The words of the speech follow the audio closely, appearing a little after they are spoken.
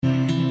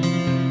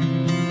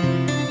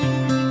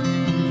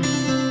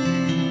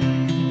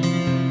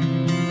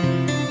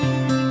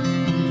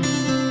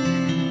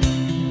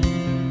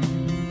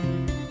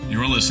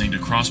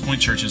Crosspoint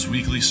Church's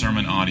weekly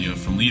sermon audio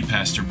from lead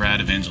pastor Brad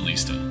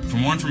Evangelista. For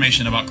more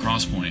information about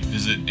Crosspoint,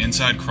 visit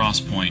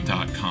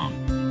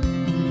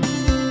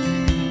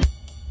insidecrosspoint.com.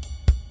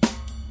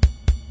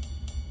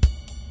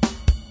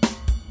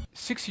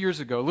 6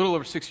 years ago, a little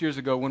over 6 years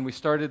ago, when we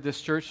started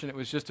this church and it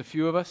was just a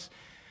few of us,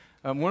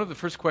 one of the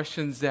first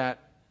questions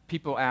that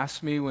people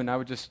asked me when I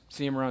would just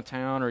see them around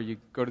town, or you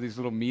go to these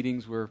little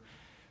meetings where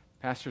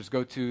pastors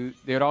go to,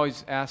 they would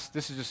always ask,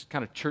 this is just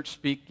kind of church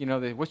speak,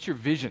 what's your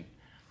vision?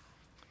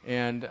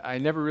 And I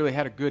never really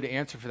had a good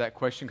answer for that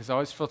question because I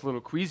always felt a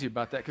little queasy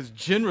about that, because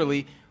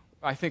generally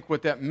I think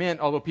what that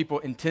meant, although people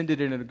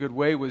intended it in a good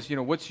way, was,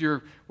 what's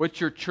your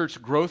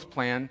church growth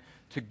plan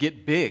to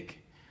get big?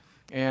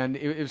 And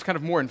it was kind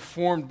of more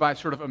informed by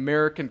sort of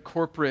American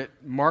corporate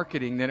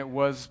marketing than it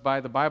was by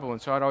the Bible.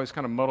 And so I'd always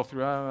kind of muddle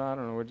through, I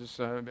don't know.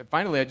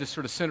 Finally, I just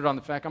sort of centered on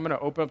the fact I'm going to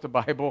open up the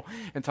Bible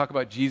and talk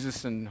about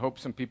Jesus and hope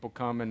some people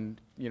come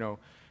and,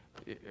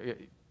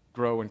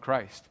 grow in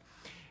Christ.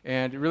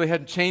 And it really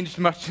hadn't changed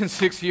much in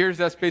 6 years.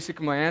 That's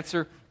basically my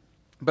answer.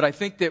 But I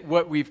think that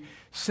what we've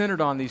centered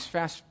on these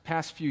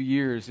past few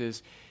years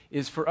is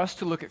for us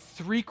to look at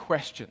three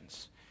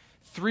questions,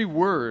 three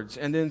words,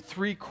 and then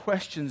three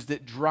questions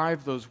that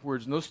drive those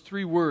words. And those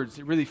three words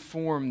that really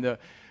form the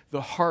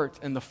heart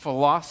and the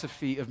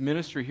philosophy of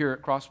ministry here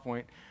at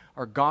Crosspoint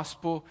are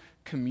gospel,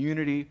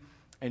 community,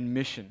 and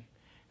mission.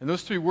 And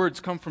those three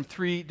words come from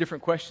three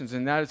different questions,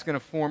 and that is going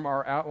to form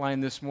our outline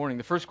this morning.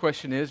 The first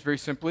question is, very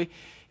simply,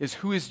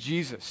 who is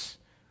Jesus?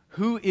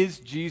 Who is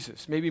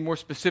Jesus? Maybe more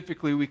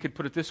specifically, we could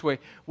put it this way: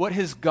 what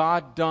has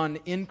God done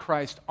in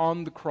Christ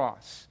on the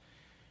cross?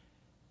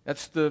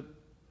 That's the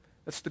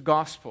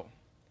gospel.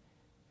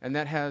 And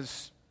that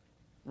has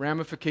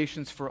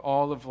ramifications for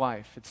all of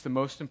life. It's the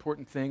most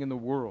important thing in the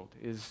world,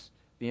 is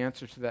the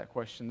answer to that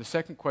question. The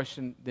second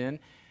question then,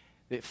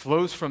 that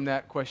flows from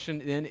that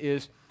question then,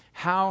 is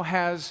how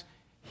has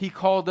He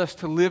called us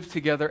to live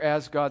together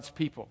as God's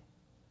people?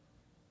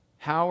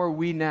 How are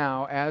we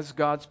now, as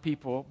God's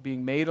people,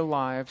 being made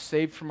alive,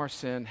 saved from our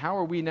sin, how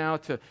are we now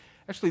to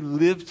actually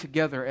live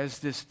together as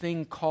this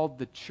thing called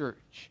the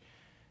church?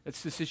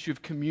 It's this issue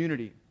of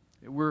community.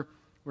 We're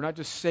not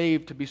just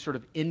saved to be sort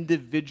of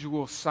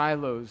individual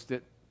silos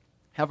that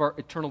have our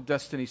eternal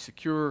destiny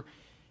secure,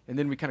 and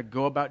then we kind of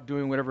go about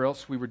doing whatever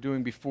else we were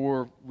doing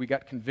before we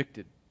got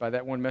convicted by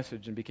that one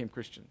message and became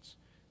Christians.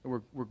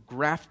 We're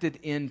grafted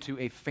into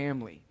a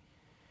family.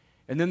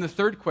 And then the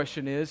third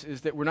question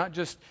is that we're not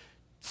just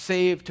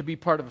saved to be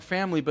part of a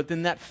family, but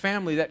then that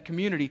family, that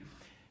community,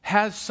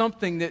 has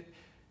something that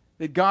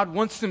God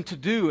wants them to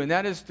do, and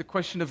that is the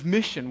question of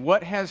mission.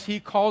 What has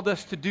He called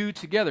us to do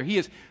together? He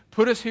has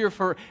put us here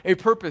for a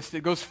purpose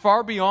that goes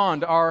far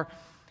beyond our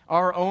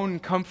own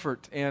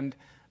comfort and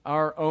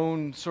our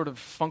own sort of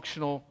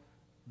functional,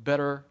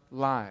 better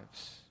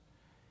lives.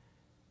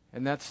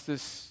 And that's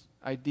this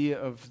idea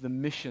of the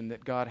mission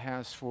that God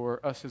has for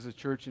us as a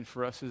church and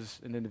for us as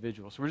an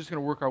individual. So we're just going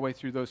to work our way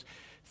through those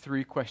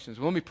three questions.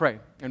 Well, let me pray,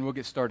 and we'll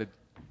get started.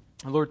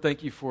 Lord,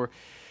 thank You for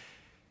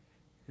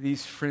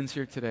these friends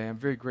here today. I'm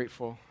very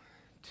grateful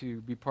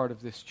to be part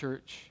of this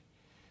church.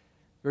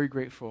 Very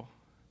grateful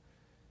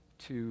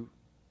to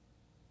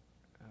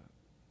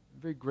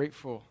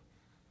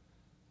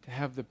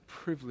have the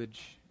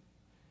privilege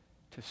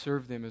to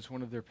serve them as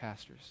one of their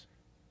pastors.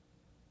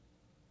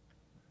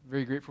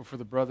 Very grateful for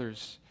the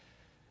brothers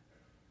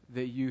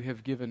that You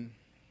have given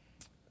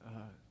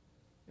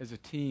as a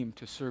team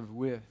to serve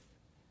with,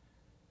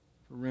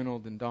 for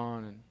Reynold and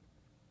Don and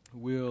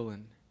Will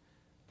and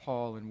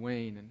Paul and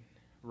Wayne and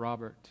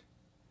Robert.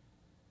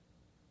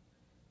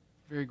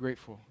 Very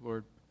grateful,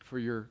 Lord, for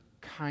Your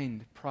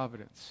kind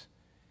providence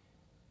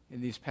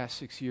in these past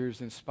 6 years,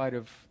 in spite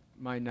of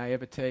my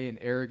naivete and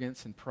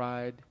arrogance and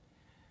pride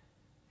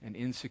and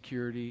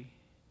insecurity.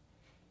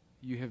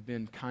 You have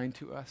been kind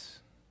to us.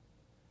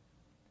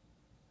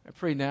 I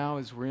pray now,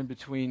 as we're in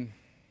between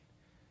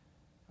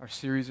our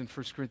series in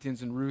 1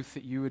 Corinthians and Ruth,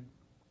 that you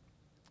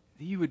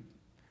would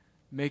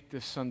make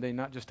this Sunday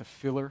not just a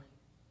filler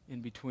in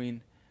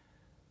between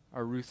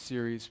our Ruth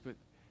series, but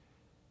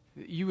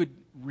that You would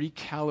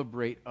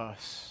recalibrate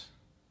us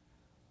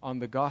on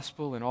the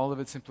gospel and all of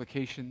its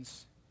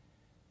implications,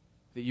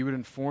 that You would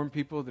inform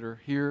people that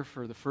are here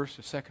for the first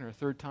or second or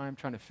third time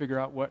trying to figure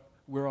out what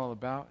we're all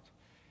about.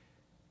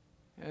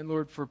 And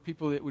Lord, for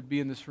people that would be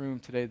in this room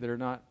today that are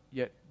not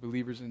yet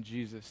believers in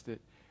Jesus,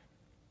 that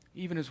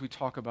even as we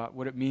talk about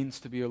what it means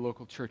to be a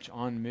local church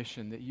on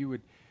mission, that You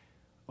would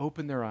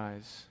open their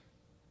eyes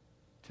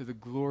to the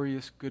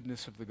glorious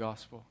goodness of the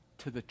gospel,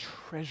 to the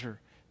treasure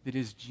that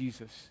is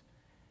Jesus.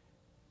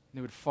 And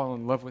they would fall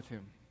in love with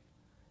Him,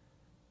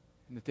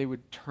 and that they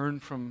would turn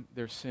from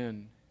their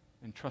sin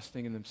and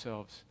trusting in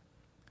themselves,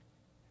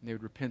 and they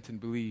would repent and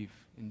believe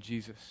in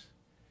Jesus.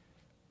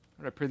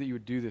 Lord, I pray that You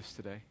would do this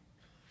today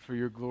for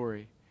Your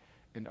glory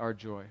and our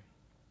joy.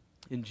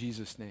 In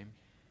Jesus' name,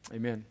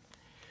 amen.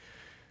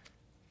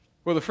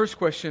 Well, the first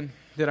question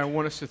that I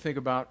want us to think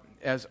about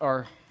as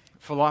our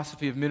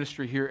philosophy of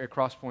ministry here at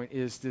Crosspoint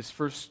is this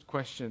first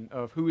question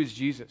of who is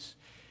Jesus?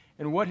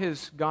 And what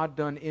has God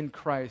done in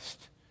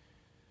Christ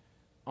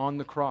on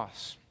the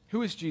cross?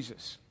 Who is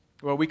Jesus?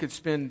 Well, we could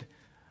spend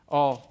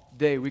all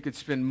day, we could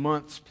spend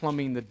months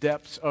plumbing the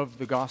depths of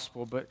the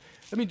gospel, but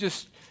let me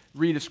just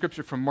read a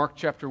scripture from Mark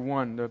chapter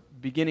 1, the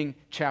beginning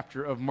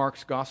chapter of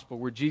Mark's gospel,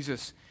 where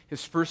Jesus,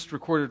 his first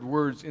recorded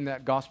words in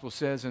that gospel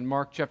says in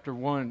Mark chapter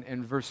 1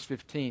 and verse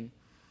 15,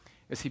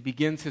 as he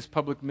begins his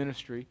public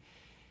ministry,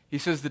 he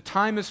says, "The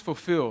time is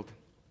fulfilled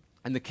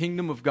and the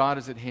kingdom of God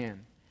is at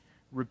hand.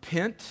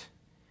 Repent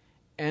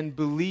and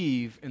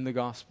believe in the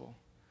gospel."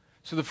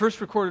 So the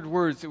first recorded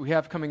words that we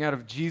have coming out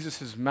of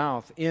Jesus'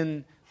 mouth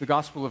in the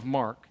Gospel of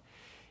Mark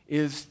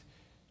is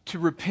to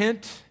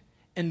repent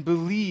and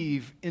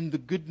believe in the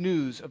good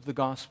news of the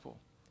gospel.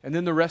 And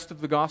then the rest of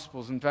the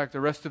Gospels, in fact,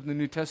 the rest of the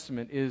New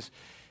Testament is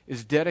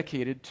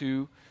dedicated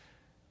to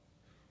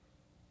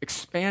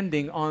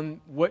expanding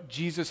on what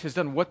Jesus has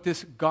done, what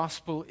this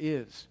gospel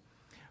is.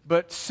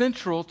 But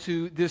central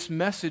to this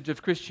message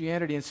of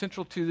Christianity and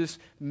central to this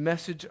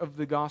message of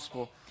the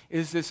gospel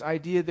is this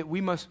idea that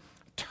we must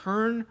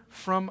turn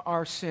from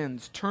our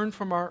sins, turn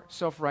from our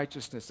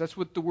self-righteousness. That's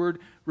what the word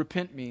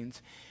repent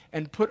means.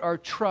 And put our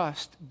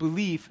trust,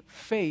 belief,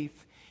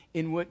 faith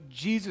in what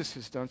Jesus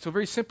has done. So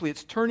very simply,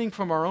 it's turning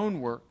from our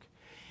own work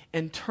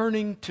and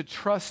turning to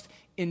trust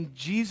in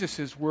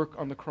Jesus' work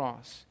on the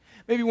cross.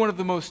 Maybe one of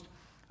the most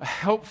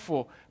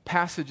helpful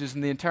passages in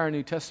the entire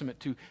New Testament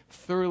to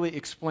thoroughly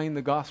explain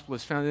the gospel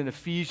is found in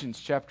Ephesians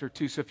chapter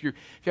 2. So if you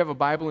have a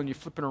Bible and you're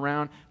flipping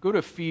around, go to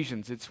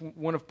Ephesians. It's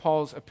one of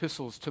Paul's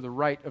epistles to the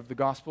right of the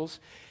Gospels.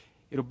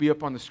 It'll be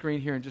up on the screen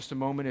here in just a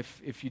moment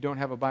if you don't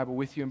have a Bible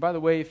with you. And by the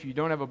way, if you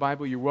don't have a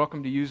Bible, you're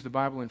welcome to use the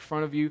Bible in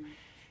front of you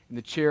in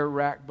the chair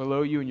rack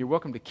below you, and you're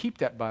welcome to keep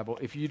that Bible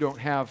if you don't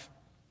have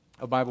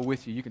a Bible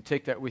with you. You can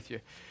take that with you.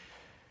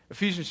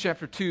 Ephesians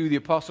chapter 2, the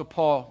Apostle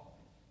Paul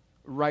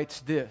writes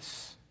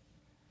this.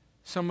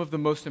 Some of the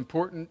most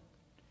important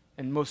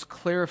and most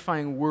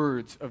clarifying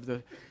words of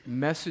the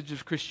message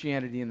of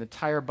Christianity in the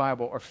entire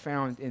Bible are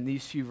found in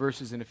these few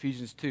verses in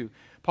Ephesians 2.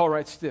 Paul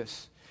writes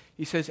this.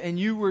 He says, "And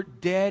you were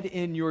dead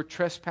in your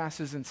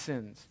trespasses and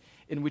sins,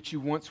 in which you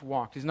once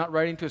walked." He's not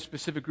writing to a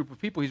specific group of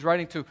people. He's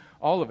writing to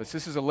all of us.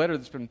 This is a letter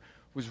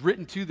was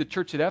written to the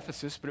church at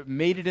Ephesus, but it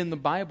made it in the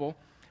Bible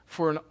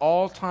for an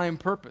all-time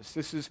purpose.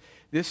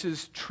 This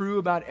is true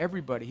about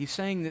everybody. He's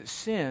saying that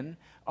sin,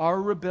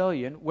 our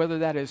rebellion, whether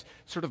that is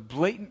sort of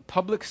blatant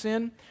public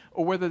sin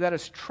or whether that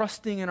is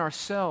trusting in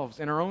ourselves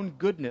and our own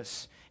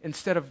goodness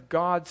instead of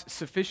God's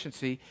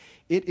sufficiency,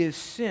 it is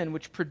sin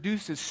which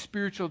produces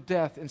spiritual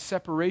death and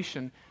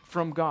separation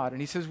from God.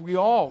 And he says we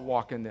all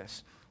walk in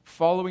this,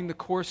 following the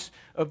course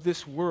of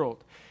this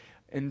world.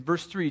 In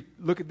verse 3,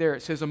 look at there,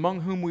 it says,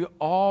 "Among whom we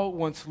all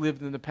once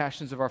lived in the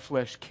passions of our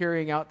flesh,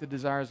 carrying out the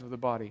desires of the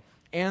body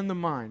and the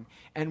mind,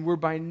 and were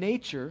by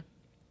nature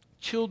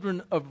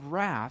children of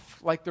wrath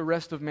like the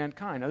rest of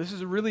mankind." Now, this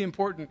is a really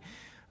important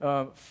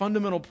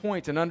fundamental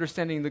point in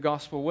understanding the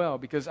gospel well,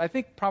 because I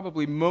think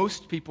probably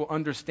most people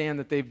understand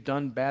that they've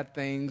done bad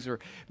things, or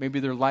maybe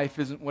their life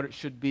isn't what it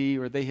should be,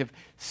 or they have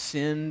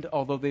sinned,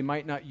 although they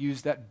might not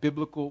use that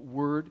biblical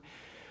word.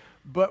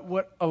 But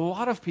what a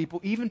lot of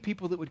people, even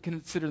people that would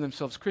consider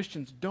themselves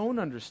Christians, don't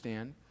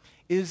understand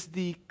is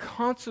the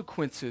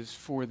consequences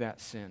for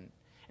that sin.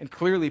 And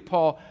clearly,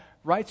 Paul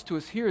writes to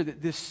us here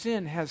that this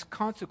sin has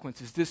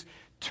consequences, this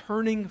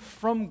turning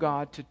from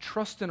God to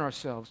trust in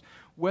ourselves,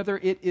 whether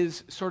it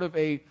is sort of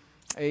a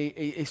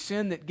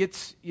sin that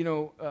gets,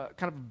 kind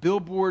of a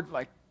billboard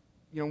like,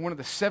 one of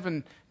the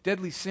 7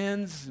 deadly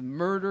sins,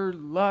 murder,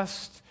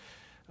 lust,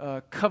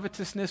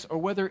 covetousness, or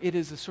whether it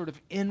is a sort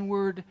of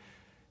inward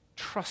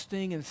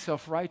trusting in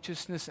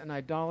self-righteousness and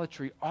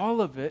idolatry.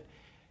 All of it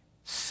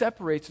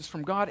separates us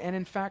from God and,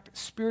 in fact,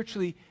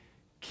 spiritually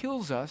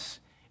kills us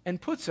and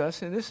puts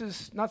us, and this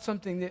is not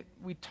something that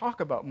we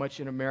talk about much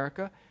in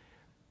America,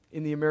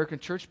 in the American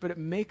church, but it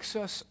makes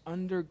us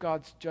under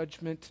God's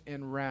judgment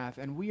and wrath.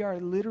 And we are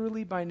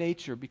literally by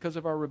nature, because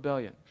of our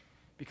rebellion,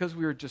 because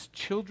we are just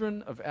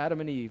children of Adam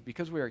and Eve,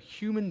 because we are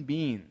human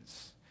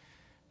beings,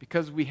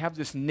 because we have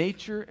this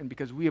nature, and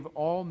because we have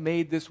all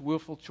made this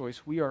willful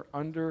choice, we are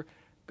under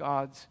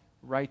God's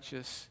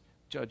righteous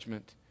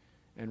judgment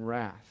and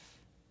wrath,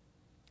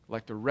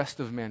 like the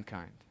rest of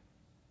mankind.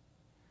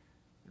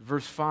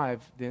 Verse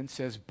 5 then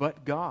says,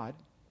 "But God,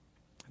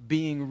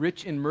 being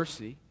rich in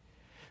mercy,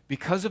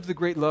 because of the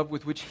great love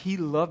with which He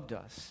loved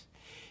us,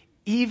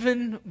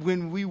 even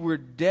when we were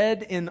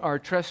dead in our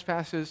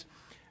trespasses,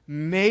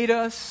 made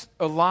us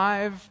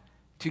alive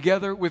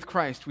together with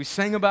Christ." We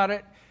sang about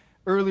it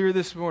earlier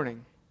this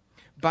morning.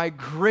 "By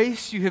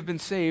grace you have been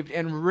saved,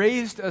 and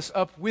raised us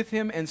up with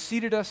Him, and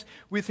seated us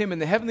with Him in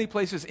the heavenly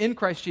places in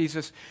Christ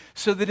Jesus,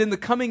 so that in the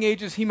coming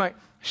ages He might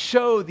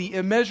show the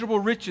immeasurable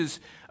riches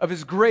of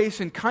His grace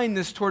and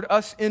kindness toward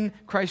us in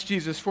Christ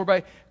Jesus. For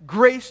by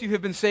grace you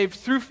have been saved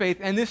through faith,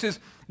 and this is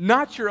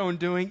not your own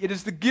doing. It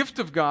is the gift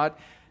of God,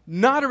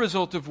 not a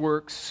result of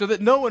works, so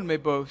that no one may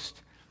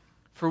boast.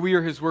 For we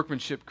are His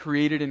workmanship,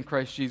 created in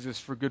Christ Jesus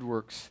for good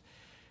works,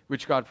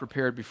 which God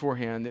prepared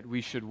beforehand that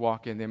we should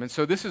walk in them." And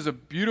so this is a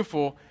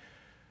beautiful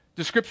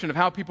description of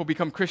how people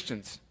become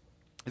Christians.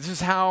 This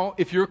is how,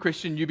 if you're a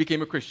Christian, you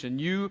became a Christian.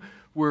 You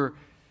were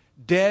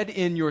dead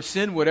in your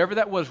sin, whatever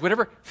that was,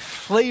 whatever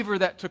flavor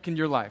that took in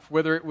your life,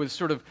 whether it was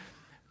sort of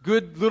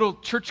good little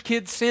church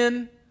kid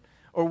sin,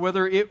 or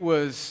whether it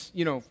was,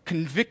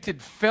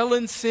 convicted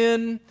felon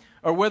sin,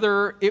 or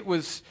whether it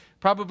was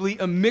probably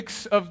a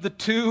mix of the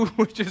two,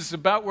 which is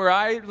about where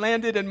I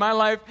landed in my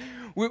life.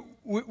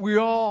 We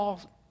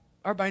all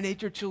are by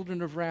nature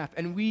children of wrath,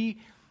 and we,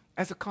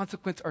 as a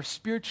consequence, are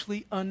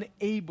spiritually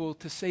unable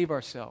to save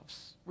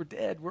ourselves. We're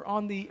dead. We're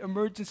on the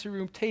emergency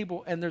room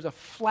table, and there's a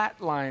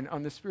flat line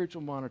on the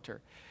spiritual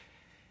monitor.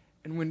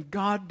 And when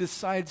God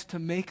decides to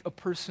make a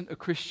person a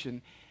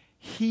Christian,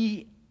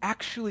 He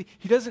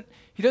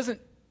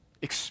doesn't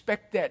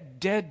expect that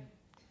dead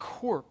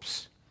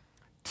corpse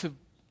to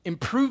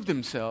improve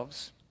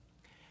themselves.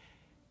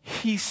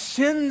 He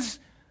sends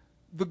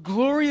the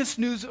glorious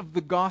news of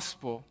the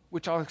gospel,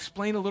 which I'll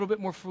explain a little bit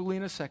more fully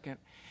in a second,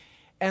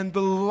 and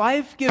the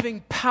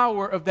life-giving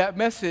power of that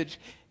message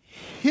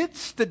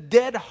hits the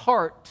dead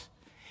heart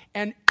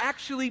and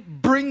actually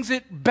brings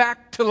it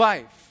back to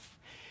life.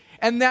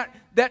 And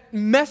that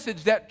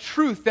message, that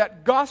truth,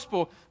 that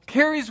gospel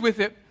carries with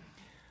it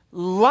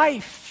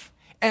life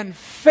and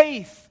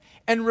faith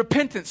and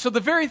repentance. So the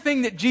very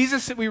thing that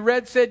Jesus, that we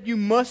read, said you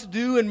must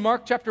do in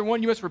Mark chapter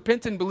 1, you must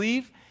repent and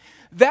believe,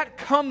 that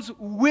comes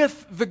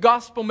with the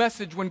gospel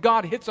message when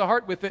God hits a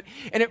heart with it,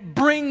 and it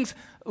brings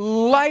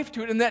life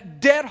to it. And that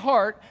dead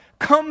heart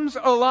comes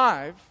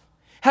alive,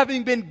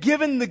 having been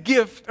given the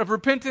gift of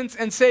repentance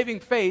and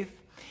saving faith,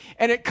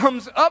 and it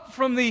comes up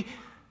from the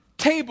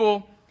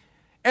table,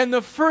 and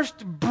the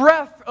first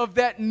breath of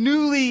that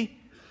newly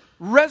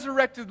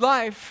resurrected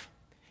life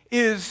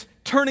is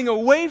turning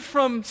away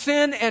from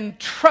sin and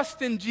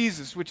trust in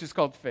Jesus, which is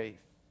called faith.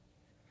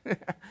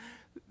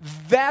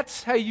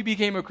 That's how you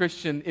became a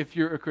Christian if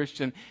you're a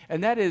Christian.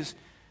 And that is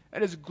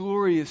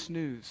glorious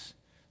news.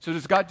 So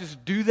does God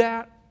just do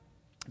that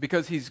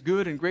because He's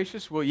good and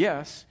gracious? Well,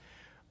 yes.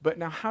 But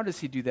now how does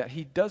He do that?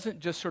 He doesn't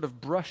just sort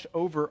of brush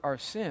over our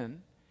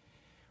sin.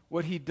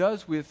 What He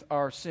does with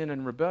our sin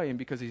and rebellion,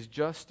 because He's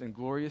just and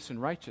glorious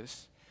and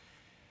righteous,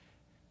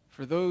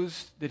 for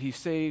those that He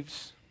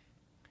saves,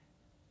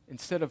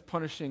 instead of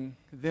punishing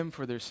them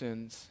for their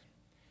sins,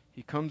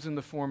 He comes in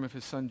the form of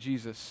His Son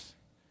Jesus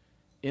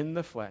in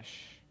the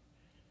flesh.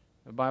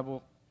 The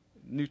Bible,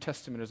 New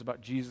Testament, is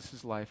about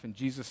Jesus' life, and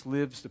Jesus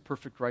lives the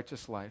perfect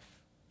righteous life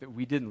that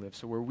we didn't live.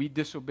 So where we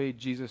disobeyed,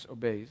 Jesus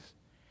obeys,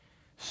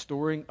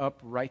 storing up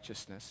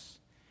righteousness,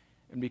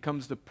 and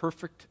becomes the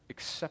perfect,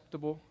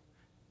 acceptable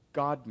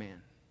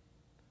God-man,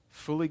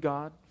 fully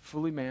God,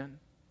 fully man,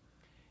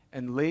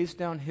 and lays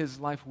down His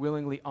life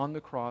willingly on the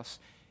cross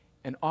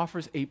and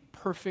offers a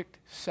perfect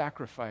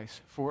sacrifice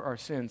for our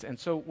sins. And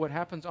so what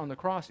happens on the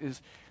cross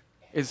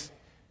is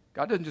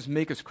God doesn't just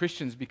make us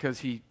Christians because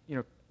He,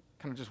 kind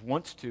of just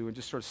wants to and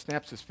just sort of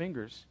snaps His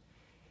fingers.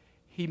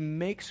 He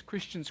makes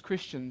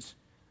Christians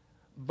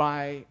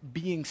by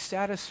being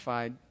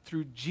satisfied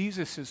through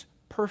Jesus'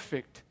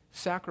 perfect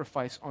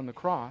sacrifice on the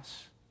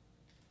cross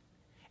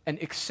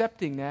and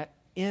accepting that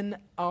in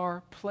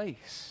our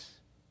place.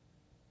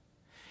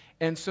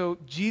 And so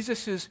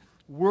Jesus'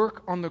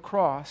 work on the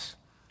cross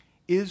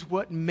is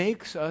what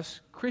makes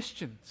us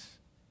Christians.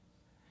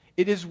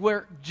 It is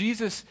where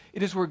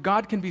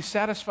God can be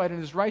satisfied in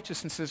His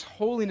righteousness. His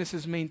holiness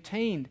is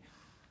maintained.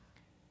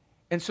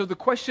 And so the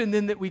question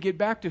then that we get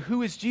back to,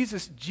 who is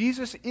Jesus?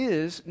 Jesus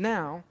is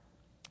now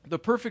the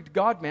perfect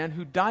God-man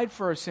who died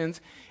for our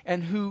sins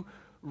and who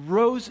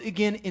rose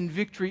again in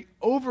victory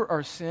over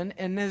our sin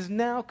and is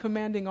now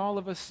commanding all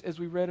of us, as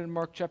we read in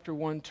Mark chapter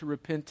 1, to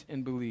repent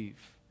and believe.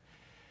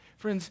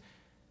 Friends,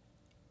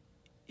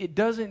 it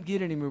doesn't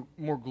get any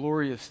more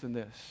glorious than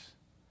this,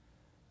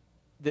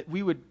 that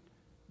we would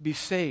be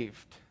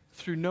saved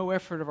through no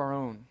effort of our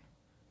own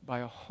by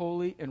a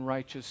holy and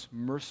righteous,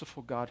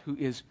 merciful God who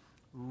is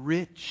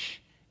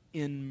rich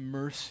in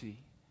mercy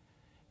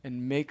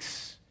and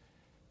makes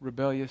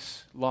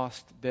rebellious,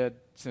 lost, dead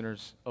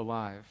sinners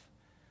alive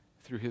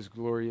through His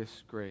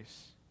glorious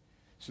grace.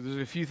 So there's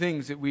a few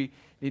things that we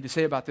need to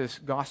say about this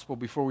gospel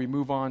before we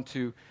move on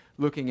to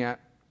looking at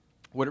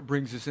what it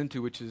brings us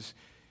into, which is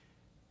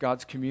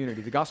God's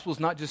community. The gospel is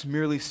not just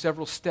merely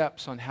several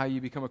steps on how you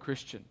become a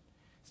Christian.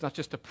 It's not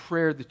just a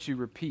prayer that you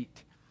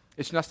repeat.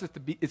 It's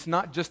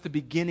not just the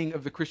beginning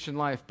of the Christian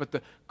life, but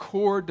the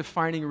core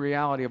defining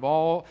reality of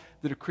all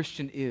that a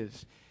Christian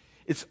is.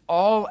 It's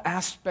all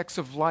aspects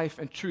of life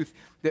and truth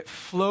that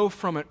flow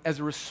from it as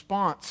a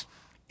response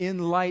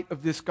in light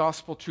of this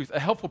gospel truth. A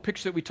helpful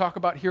picture that we talk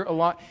about here a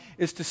lot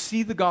is to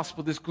see the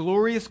gospel, this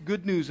glorious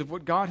good news of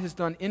what God has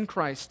done in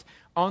Christ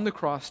on the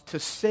cross to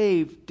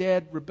save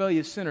dead,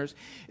 rebellious sinners,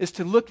 is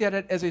to look at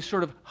it as a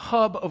sort of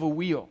hub of a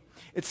wheel.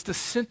 It's the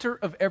center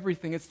of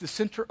everything. It's the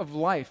center of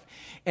life.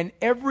 And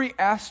every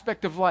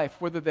aspect of life,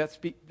 whether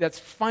that's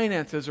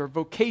finances or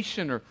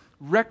vocation or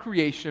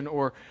recreation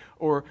or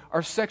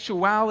our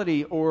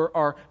sexuality or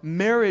our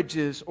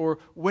marriages or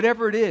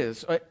whatever it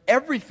is,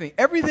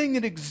 everything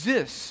that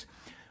exists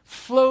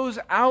flows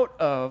out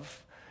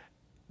of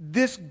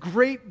this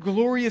great,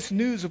 glorious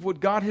news of what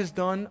God has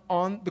done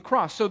on the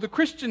cross. So the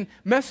Christian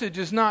message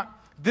is not,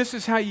 this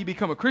is how you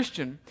become a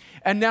Christian,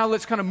 and now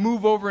let's kind of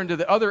move over into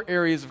the other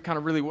areas of kind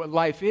of really what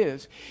life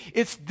is.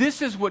 It's,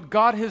 this is what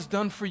God has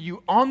done for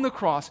you on the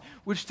cross,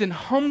 which then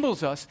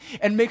humbles us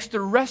and makes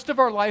the rest of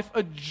our life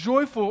a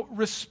joyful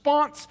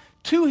response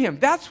to Him.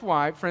 That's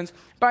why, friends,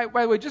 by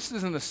the way, just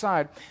as an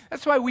aside,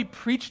 that's why we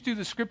preach through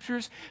the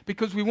Scriptures,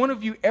 because we want to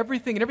view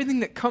everything and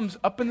everything that comes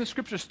up in the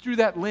Scriptures through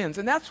that lens.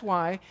 And that's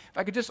why, if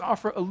I could just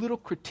offer a little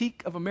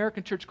critique of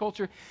American church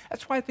culture,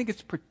 that's why I think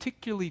it's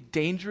particularly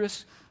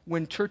dangerous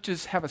when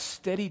churches have a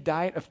steady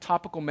diet of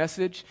topical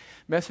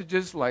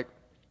messages like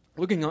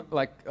looking at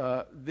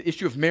the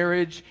issue of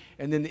marriage,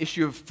 and then the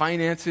issue of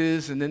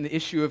finances, and then the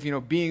issue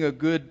of being a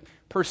good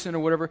person or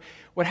whatever.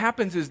 What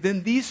happens is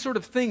then these sort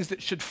of things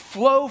that should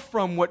flow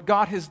from what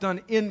God has done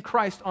in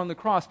Christ on the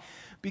cross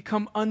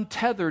become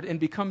untethered and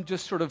become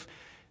just sort of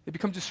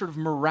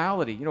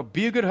morality.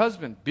 Be a good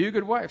husband, be a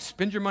good wife,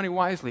 spend your money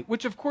wisely,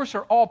 which of course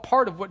are all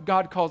part of what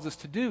God calls us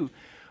to do.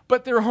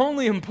 But they're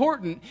only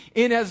important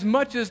in as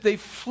much as they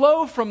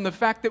flow from the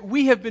fact that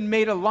we have been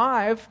made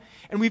alive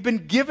and we've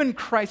been given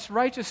Christ's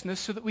righteousness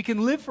so that we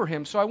can live for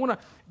Him. So I want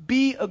to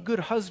be a good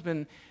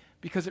husband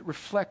because it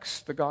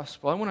reflects the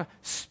gospel. I want to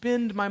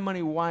spend my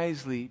money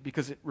wisely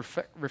because it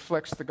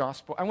reflects the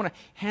gospel. I want to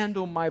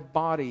handle my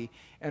body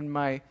and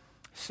my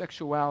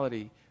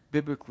sexuality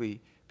biblically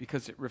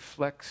because it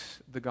reflects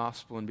the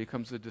gospel and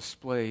becomes a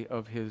display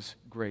of His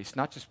grace,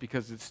 not just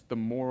because it's the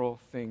moral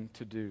thing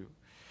to do.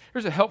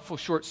 Here's a helpful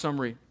short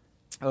summary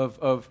of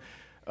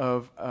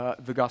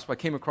the gospel. I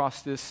came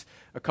across this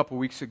a couple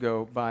weeks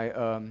ago by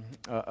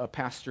a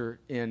pastor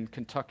in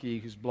Kentucky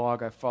whose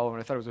blog I follow, and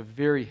I thought it was a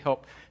very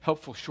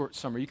helpful short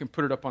summary. You can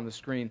put it up on the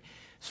screen.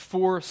 It's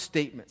 4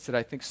 statements that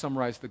I think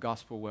summarize the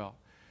gospel well.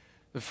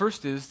 The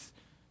first is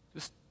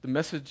just the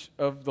message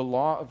of the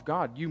law of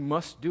God. You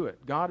must do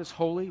it. God is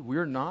holy.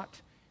 We're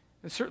not.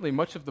 And certainly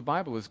much of the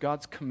Bible is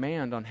God's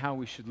command on how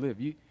we should live.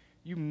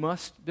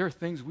 There are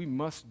things we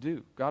must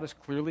do. God has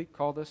clearly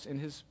called us in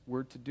His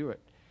Word to do it.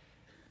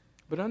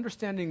 But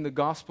understanding the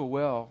gospel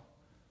well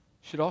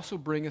should also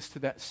bring us to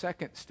that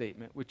second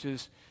statement, which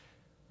is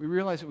we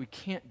realize that we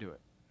can't do it.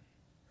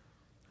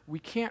 We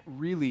can't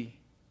really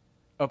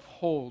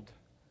uphold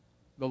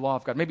the law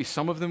of God. Maybe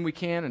some of them we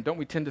can, and don't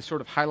we tend to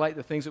sort of highlight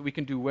the things that we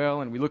can do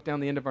well, and we look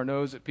down the end of our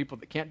nose at people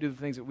that can't do the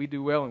things that we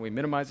do well, and we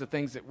minimize the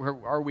things that were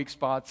our weak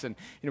spots, and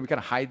we kind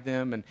of hide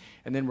them, and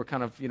then we're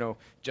kind of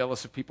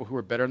jealous of people who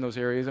are better in those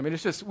areas. I mean,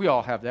 it's just, we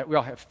all have that. We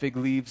all have fig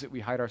leaves that we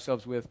hide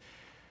ourselves with.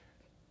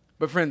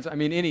 But friends, I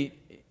mean,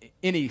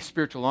 any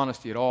spiritual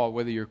honesty at all,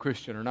 whether you're a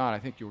Christian or not, I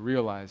think you'll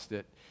realize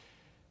that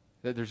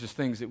there's just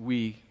things that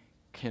we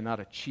cannot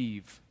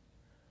achieve.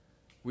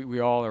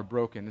 We all are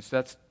broken.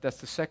 So that's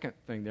the second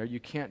thing there. You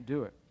can't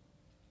do it.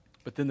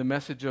 But then the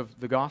message of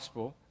the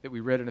gospel that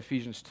we read in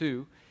Ephesians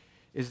 2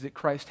 is that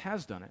Christ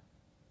has done it.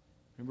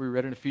 Remember we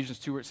read in Ephesians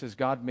 2 where it says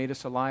God made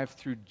us alive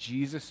through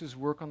Jesus'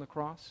 work on the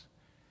cross?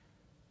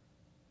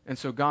 And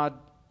so God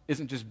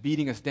isn't just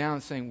beating us down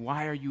saying,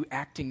 why are you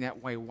acting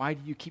that way? Why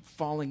do you keep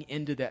falling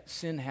into that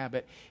sin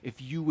habit?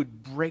 If you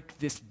would break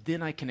this,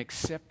 then I can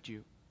accept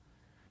you.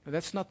 Now,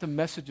 that's not the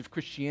message of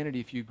Christianity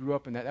if you grew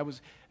up in that.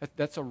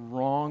 That's a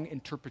wrong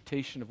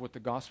interpretation of what the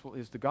gospel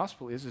is. The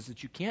gospel is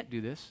that you can't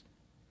do this,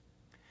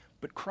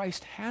 but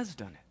Christ has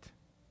done it.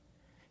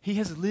 He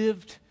has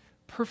lived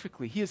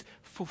perfectly. He has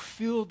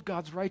fulfilled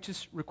God's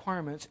righteous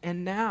requirements,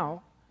 and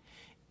now,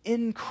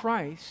 in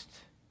Christ,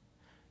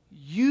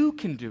 you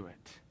can do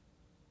it.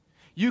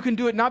 You can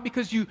do it not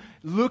because you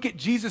look at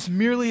Jesus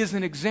merely as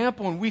an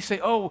example and we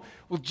say, oh,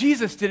 well,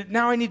 Jesus did it.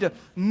 Now I need to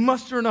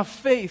muster enough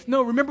faith.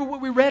 No, remember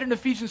what we read in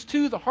Ephesians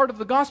 2, the heart of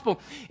the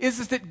gospel,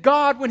 is that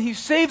God, when He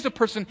saves a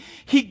person,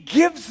 He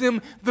gives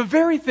them the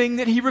very thing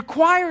that He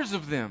requires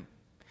of them,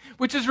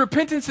 which is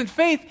repentance and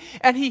faith,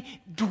 and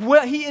He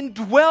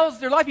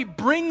indwells their life. He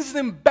brings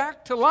them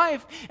back to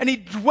life, and He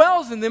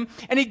dwells in them,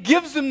 and He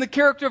gives them the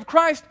character of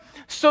Christ,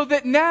 so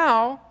that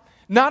now,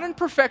 not in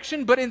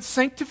perfection, but in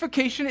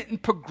sanctification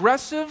and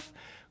progressive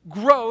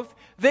growth,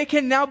 they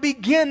can now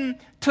begin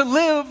to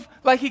live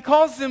like He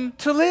calls them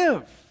to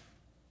live.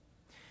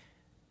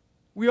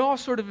 We all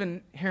sort of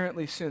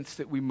inherently sense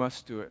that we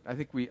must do it. I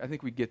think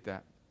we get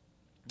that,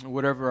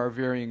 whatever our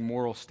varying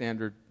moral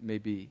standard may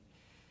be.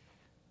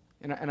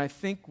 And I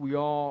think we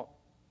all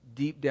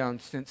deep down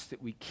sense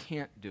that we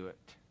can't do it.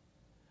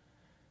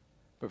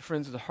 But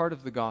friends, the heart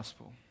of the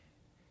gospel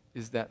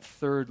is that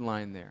third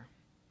line there,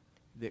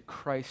 that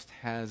Christ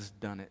has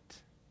done it.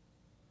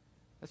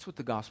 That's what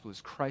the gospel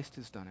is. Christ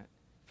has done it.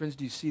 Friends,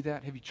 do you see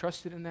that? Have you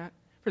trusted in that?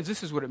 Friends,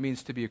 this is what it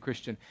means to be a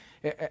Christian.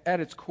 At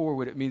its core,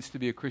 what it means to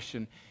be a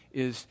Christian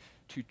is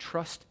to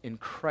trust in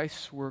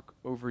Christ's work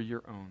over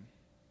your own.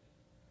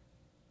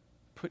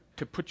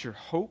 To put your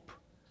hope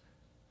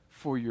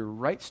for your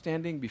right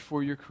standing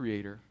before your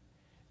Creator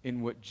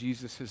in what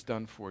Jesus has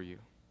done for you.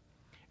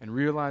 And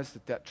realize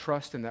that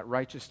trust and that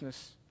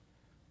righteousness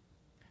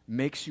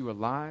makes you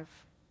alive.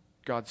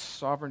 God's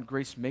sovereign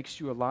grace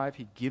makes you alive.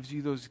 He gives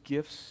you those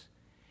gifts.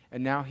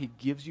 and now he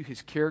gives you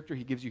his character,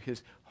 he gives you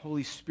his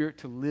Holy Spirit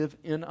to live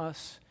in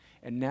us,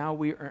 and now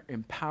we are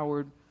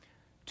empowered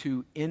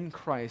to, in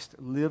Christ,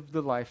 live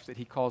the life that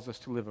he calls us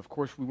to live. Of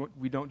course,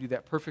 we don't do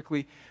that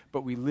perfectly,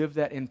 but we live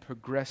that in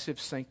progressive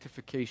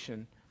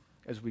sanctification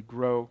as we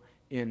grow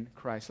in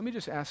Christ. Let me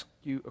just ask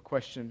you a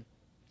question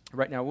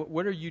right now.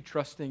 What are you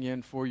trusting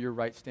in for your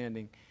right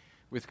standing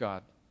with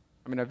God?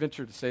 I mean, I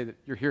venture to say that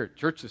you're here at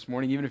church this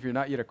morning. Even if you're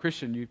not yet a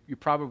Christian, you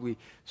probably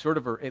sort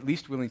of are at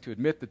least willing to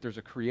admit that there's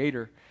a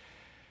creator.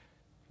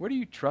 What are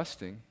you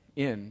trusting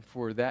in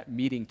for that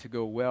meeting to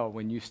go well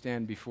when you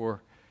stand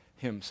before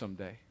him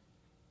someday?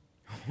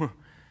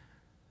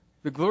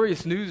 The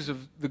glorious news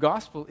of the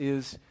gospel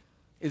is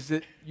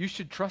that you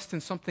should trust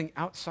in something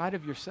outside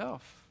of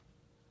yourself.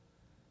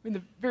 I mean,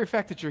 the very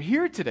fact that you're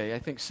here today, I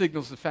think,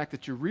 signals the fact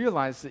that you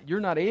realize that you're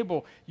not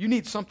able, you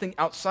need something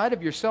outside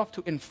of yourself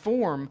to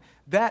inform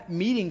that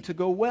meeting to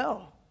go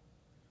well.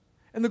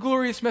 And the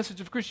glorious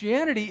message of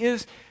Christianity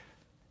is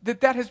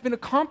that has been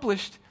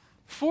accomplished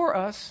for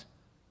us,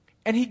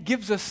 and he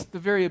gives us the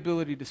very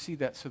ability to see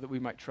that so that we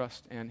might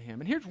trust in him.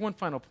 And here's one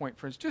final point,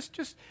 friends. Just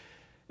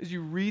as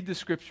you read the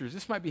Scriptures,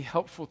 this might be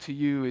helpful to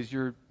you as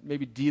you're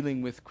maybe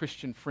dealing with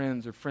Christian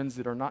friends or friends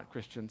that are not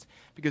Christians,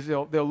 because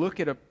they'll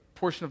look at a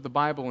portion of the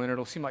Bible and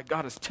it'll seem like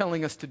God is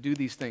telling us to do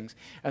these things.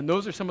 And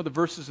those are some of the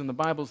verses in the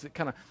Bibles that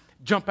kind of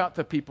jump out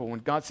to people when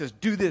God says,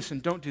 do this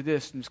and don't do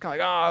this. And it's kind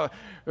of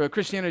like,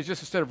 Christianity is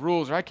just a set of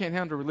rules, or I can't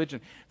handle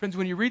religion. Friends,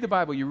 when you read the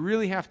Bible, you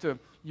really have to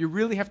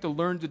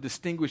learn to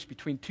distinguish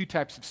between two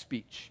types of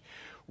speech.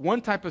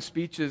 One type of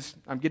speech is,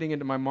 I'm getting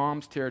into my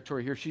mom's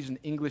territory here. She's an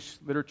English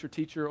literature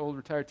teacher, old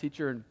retired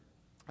teacher, and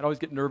I'd always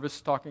get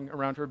nervous talking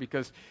around her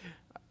because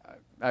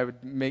I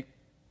would make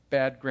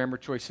bad grammar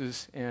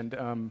choices.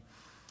 And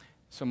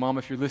so, Mom,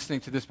 if you're listening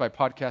to this by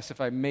podcast,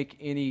 if I make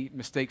any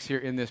mistakes here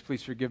in this,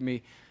 please forgive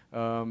me.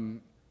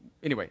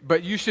 Anyway,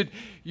 but you should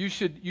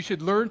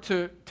learn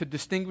to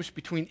distinguish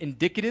between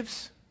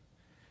indicatives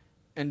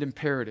and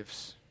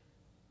imperatives.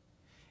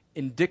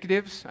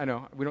 Indicatives, I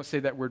know, we don't say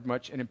that word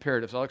much, and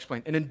imperatives. I'll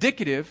explain. An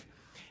indicative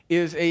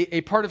is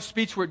a part of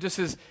speech where it just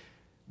says,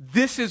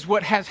 this is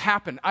what has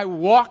happened. I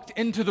walked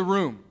into the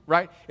room,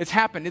 right? It's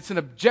happened. It's an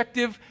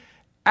objective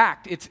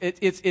act.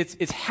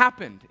 It's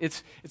happened.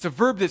 It's a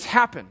verb that's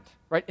happened,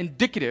 right?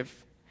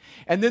 Indicative.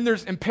 And then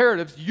there's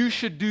imperatives. You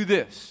should do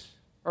this,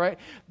 all right?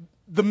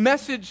 The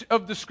message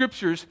of the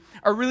Scriptures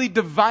are really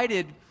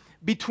divided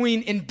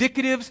between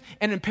indicatives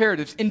and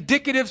imperatives.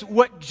 Indicatives,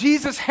 what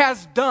Jesus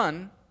has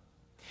done,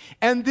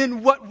 and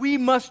then what we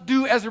must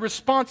do as a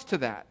response to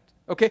that.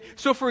 Okay?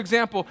 So, for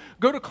example,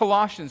 go to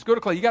Colossians.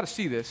 You got to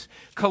see this.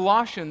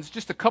 Colossians,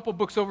 just a couple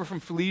books over from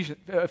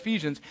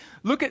Ephesians.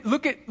 Look at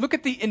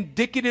the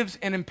indicatives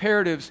and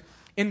imperatives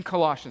in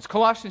Colossians.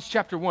 Colossians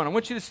chapter 1. I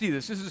want you to see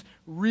this. This is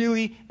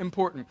really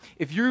important.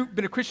 If you've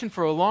been a Christian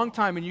for a long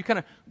time and you kind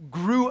of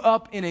grew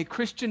up in a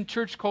Christian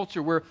church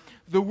culture where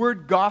the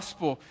word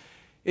gospel,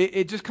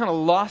 it just kind of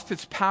lost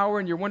its power,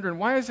 and you're wondering,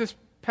 why is this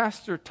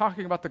pastor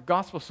talking about the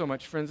gospel so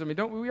much, friends? I mean,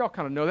 don't we all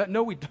kind of know that?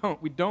 No, we don't.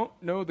 We don't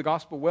know the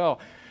gospel well.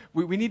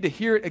 We need to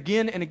hear it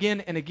again and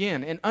again and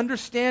again. And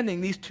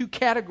understanding these two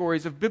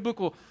categories of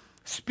biblical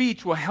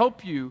speech will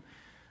help you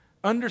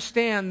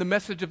understand the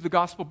message of the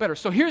gospel better.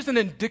 So here's an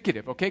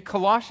indicative, okay?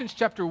 Colossians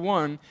chapter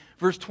 1,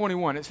 verse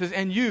 21. It says,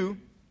 and you,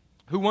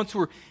 who once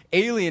were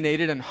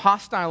alienated and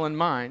hostile in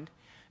mind,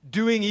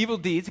 doing evil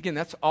deeds, again,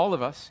 that's all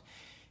of us,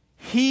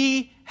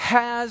 he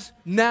has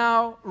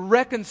now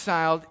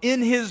reconciled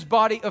in his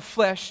body of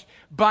flesh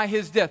by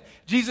his death.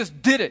 Jesus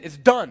did it. It's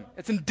done.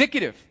 It's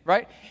indicative,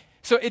 right?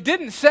 So it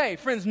didn't say,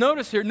 friends,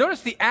 notice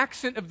the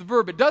accent of the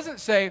verb. It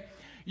doesn't say,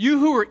 you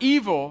who are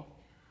evil,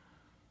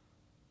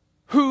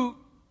 who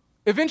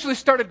eventually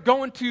started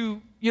going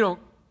to,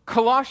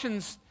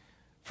 Colossians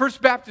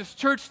First Baptist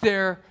Church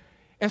there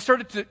and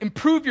started to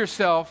improve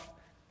yourself,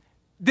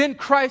 then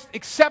Christ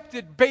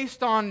accepted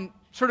based on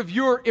sort of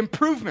your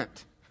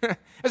improvement.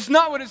 That's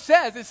not what it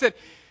says. It said,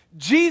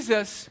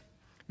 Jesus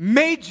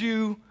made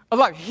you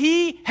alive.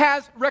 He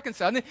has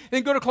reconciled. And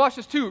then go to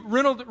Colossians 2.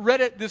 Reynold read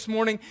it this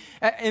morning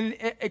in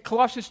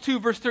Colossians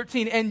 2, verse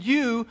 13. And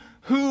you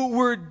who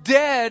were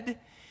dead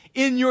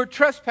in your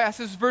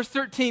trespasses, verse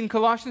 13,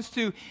 Colossians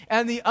 2,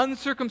 and the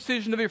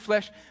uncircumcision of your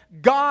flesh,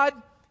 God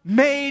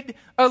made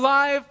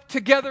alive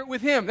together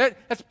with him.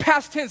 That's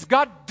past tense.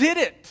 God did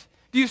it.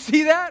 Do you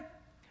see that?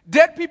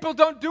 Dead people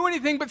don't do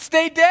anything but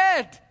stay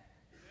dead.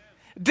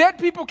 Dead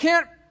people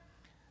can't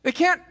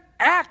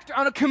act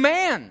on a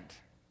command.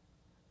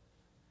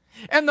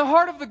 And the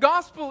heart of the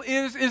gospel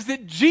is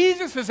that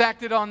Jesus has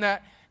acted on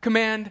that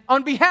command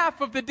on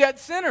behalf of the dead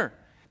sinner.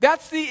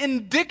 That's the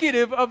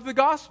indicative of the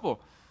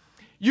gospel.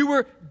 You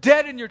were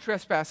dead in your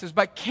trespasses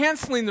by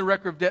canceling the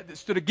record of debt that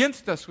stood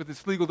against us with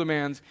its legal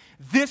demands.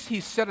 This he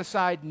set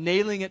aside,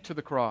 nailing it to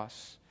the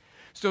cross.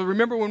 So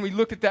remember when we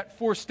looked at that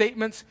 4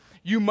 statements,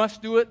 you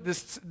must do it,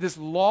 this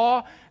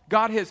law,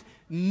 God has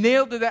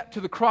nailed that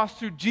to the cross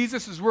through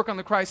Jesus' work on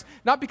the cross,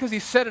 not because he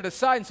set it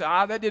aside and said,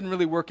 that didn't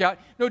really work out.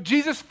 No,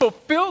 Jesus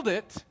fulfilled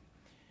it,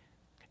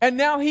 and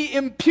now he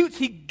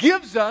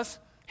gives us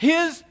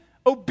his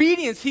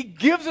obedience, he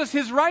gives us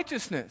his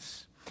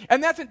righteousness.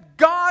 And that's it.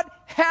 God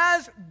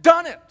has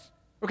done it.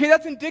 Okay,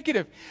 that's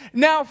indicative.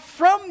 Now,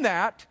 from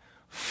that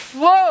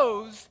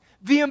flows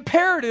the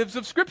imperatives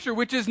of Scripture,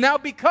 which is now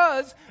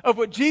because of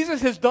what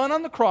Jesus has done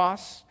on the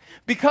cross,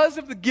 because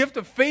of the gift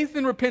of faith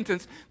and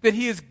repentance that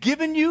he has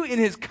given you in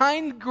his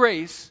kind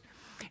grace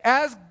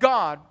as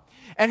God,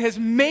 and has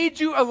made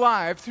you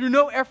alive through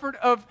no effort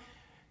of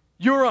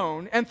your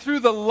own, and through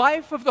the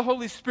life of the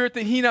Holy Spirit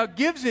that he now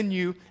gives in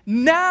you,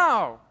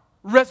 now,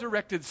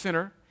 resurrected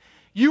sinner,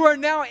 you are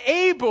now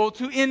able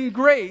to, in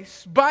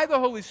grace, by the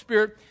Holy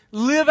Spirit,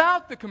 live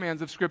out the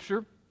commands of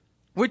Scripture,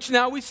 which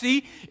now we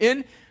see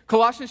in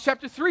Colossians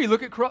chapter 3.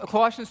 Look at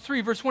Colossians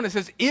 3, verse 1. It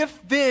says, if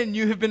then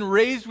you have been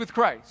raised with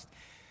Christ.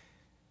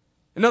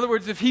 In other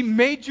words, if he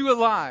made you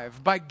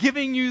alive by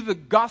giving you the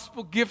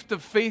gospel gift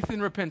of faith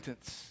and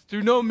repentance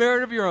through no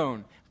merit of your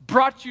own,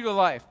 brought you to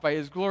life by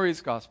his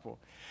glorious gospel,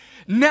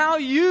 now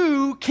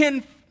you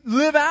can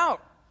live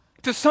out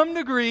to some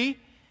degree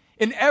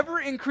in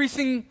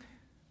ever-increasing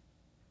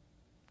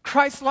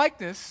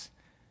Christ-likeness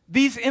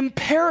these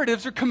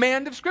imperatives or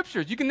command of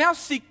Scriptures. You can now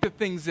seek the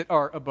things that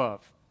are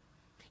above.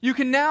 You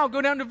can now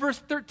go down to verse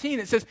 13.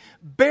 It says,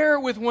 bear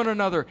with one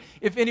another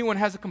if anyone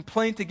has a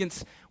complaint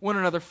against one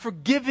another,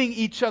 forgiving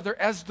each other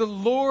as the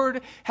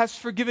Lord has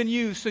forgiven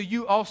you, so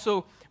you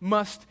also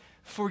must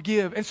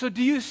forgive. And so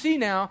do you see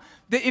now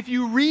that if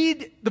you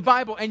read the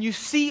Bible and you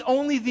see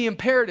only the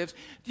imperatives,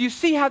 do you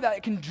see how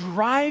that can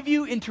drive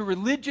you into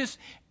religious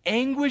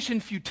anguish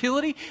and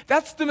futility?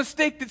 That's the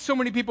mistake that so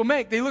many people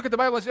make. They look at the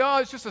Bible and say, oh,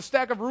 it's just a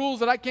stack of rules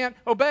that I can't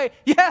obey.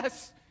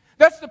 Yes,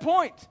 that's the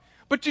point.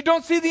 But you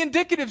don't see the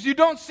indicatives. You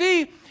don't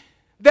see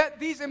that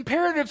these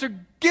imperatives are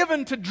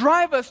given to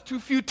drive us to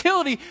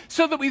futility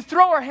so that we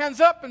throw our hands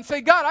up and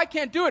say, God, I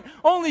can't do it.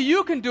 Only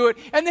you can do it.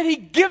 And then he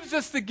gives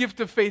us the gift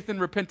of faith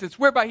and repentance,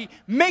 whereby he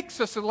makes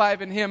us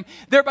alive in him,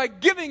 thereby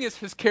giving us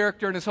his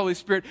character and his Holy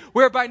Spirit,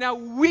 whereby now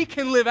we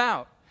can live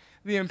out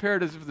the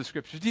imperatives of the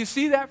Scriptures. Do you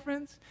see that,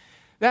 friends?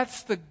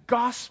 That's the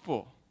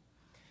gospel.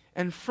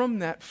 And from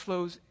that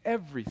flows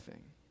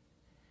everything.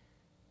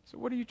 So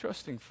what are you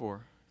trusting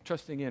for?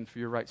 Trusting in for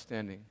your right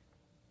standing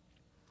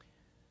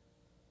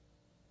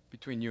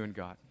between you and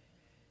God.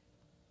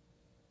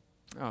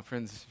 Oh,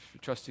 friends, if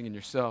you're trusting in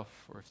yourself,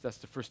 or if that's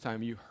the first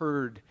time you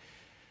heard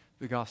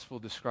the gospel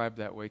described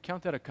that way,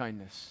 count that a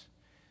kindness.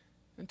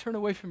 And turn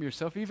away from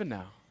yourself even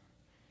now.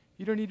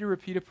 You don't need to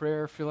repeat a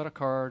prayer, fill out a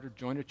card, or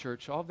join a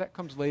church. All of that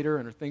comes later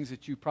and are things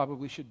that you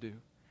probably should do.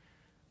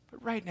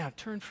 But right now,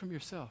 turn from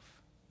yourself.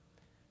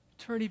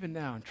 Turn even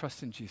now and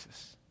trust in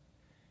Jesus.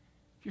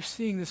 If you're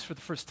seeing this for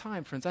the first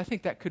time, friends, I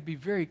think that could be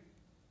very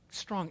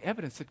strong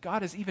evidence that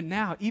God is even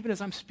now, even as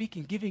I'm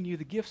speaking, giving you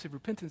the gifts of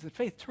repentance and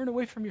faith. Turn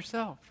away from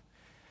yourself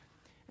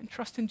and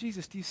trust in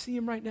Jesus. Do you see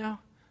him right now?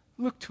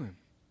 Look to him.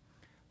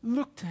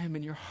 Look to him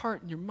in your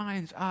heart and your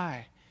mind's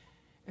eye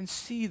and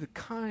see the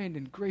kind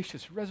and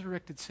gracious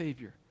resurrected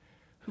Savior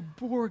who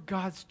bore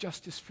God's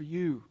justice for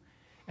you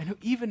and who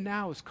even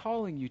now is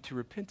calling you to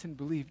repent and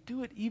believe.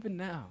 Do it even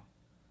now.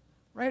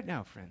 Right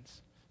now,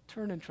 friends.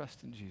 Turn and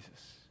trust in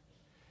Jesus.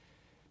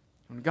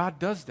 When God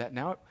does that,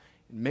 now it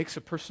makes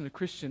a person a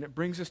Christian. It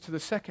brings us to the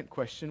second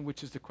question,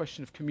 which is the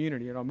question of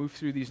community. And I'll move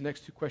through these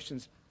next two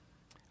questions.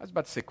 I was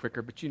about to say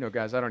quicker, but you know,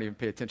 guys, I don't even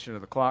pay attention to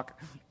the clock.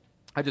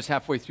 I just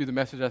halfway through the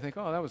message, I think,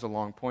 oh, that was a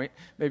long point.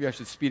 Maybe I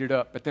should speed it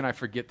up, but then I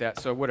forget that,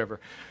 so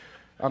whatever.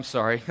 I'm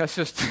sorry. That's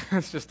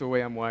just the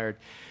way I'm wired.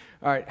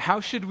 All right,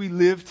 how should we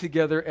live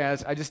together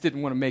as, I just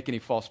didn't want to make any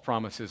false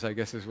promises, I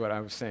guess is what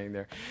I was saying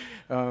there.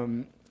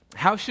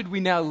 How should we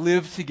now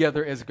live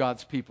together as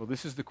God's people?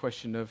 This is the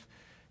question of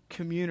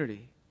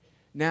community.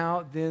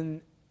 Now then,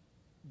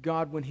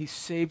 God, when he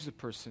saves a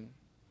person,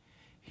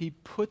 he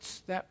puts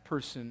that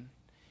person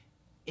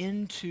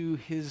into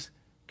his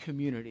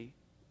community.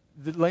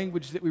 The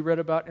language that we read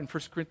about in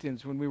 1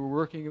 Corinthians when we were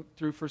working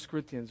through 1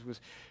 Corinthians was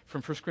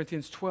from 1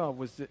 Corinthians 12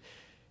 was that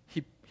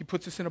he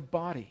puts us in a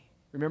body.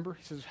 Remember?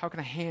 He says, how can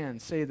a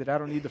hand say that I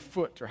don't need the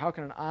foot? Or how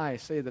can an eye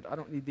say that I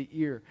don't need the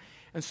ear?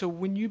 And so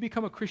when you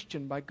become a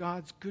Christian by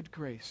God's good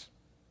grace,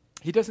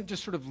 he doesn't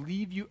just sort of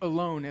leave you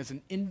alone as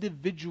an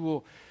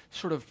individual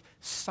sort of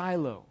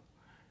silo.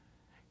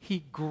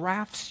 He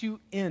grafts you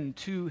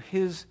into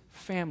his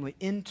family,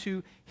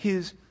 into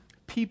his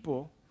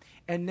people,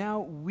 and now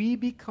we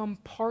become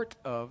part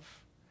of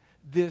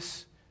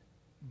this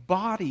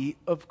body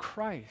of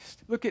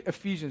Christ. Look at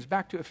Ephesians,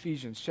 back to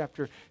Ephesians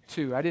chapter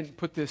 2. I didn't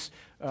put this,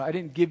 I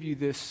didn't give you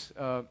this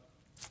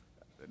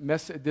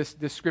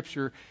this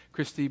scripture,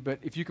 Christy, but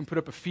if you can put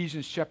up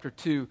Ephesians chapter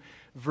 2,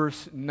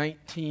 verse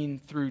 19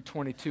 through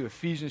 22.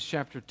 Ephesians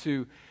chapter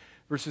 2,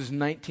 verses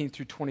 19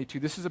 through 22.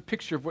 This is a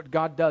picture of what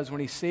God does when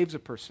he saves a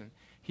person.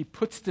 He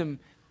puts them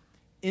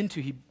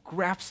he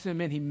grafts them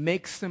in, he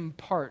makes them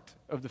part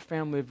of the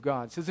family of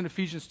God. It says in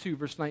Ephesians 2,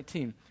 verse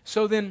 19,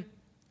 so then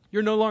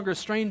you're no longer a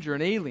stranger,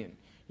 an alien.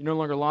 You're no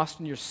longer lost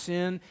in your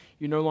sin.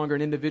 You're no longer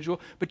an individual,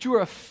 but you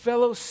are a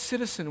fellow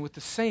citizen with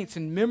the saints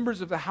and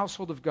members of the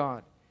household of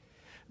God,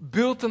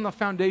 built on the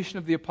foundation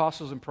of the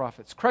apostles and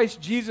prophets,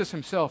 Christ Jesus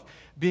himself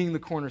being the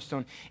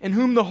cornerstone, in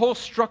whom the whole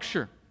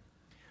structure,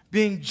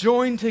 being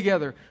joined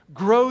together,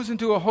 grows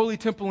into a holy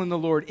temple in the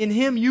Lord. In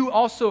him you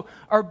also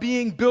are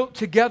being built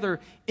together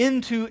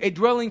into a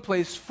dwelling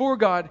place for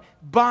God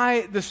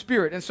by the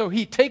Spirit. And so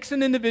he takes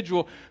an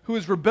individual who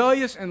is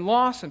rebellious and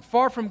lost and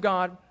far from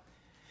God.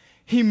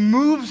 He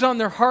moves on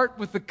their heart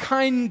with the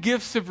kind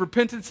gifts of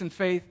repentance and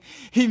faith.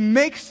 He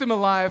makes them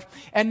alive,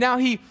 and now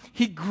he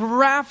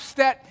grafts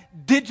that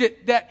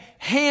digit, that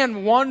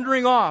hand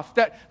wandering off,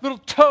 that little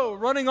toe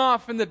running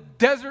off in the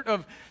desert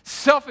of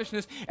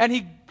selfishness, and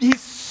he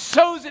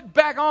sews it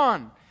back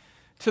on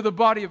to the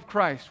body of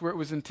Christ where it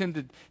was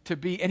intended to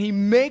be. And he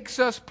makes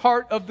us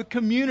part of the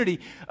community,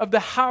 of the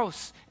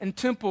house and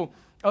temple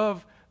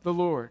of the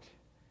Lord.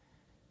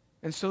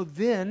 And so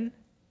then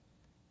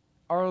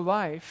our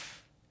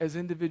life as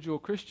individual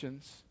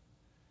Christians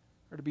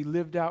are to be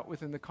lived out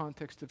within the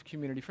context of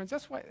community. Friends,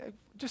 that's why,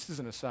 just as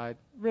an aside,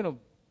 Reynolds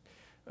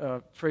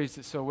phrased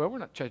it so well. We're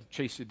not trying to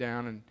chase you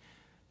down and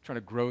trying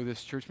to grow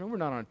this church. We're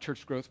not on a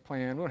church growth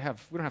plan. We don't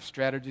have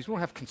strategies. We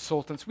don't have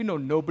consultants. We know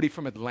nobody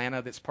from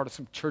Atlanta that's part of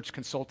some church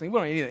consulting. We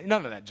don't need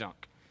none of that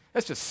junk.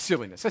 That's just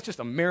silliness. That's just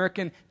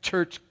American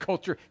church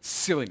culture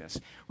silliness.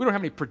 We don't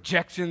have any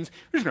projections.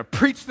 We're just going to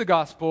preach the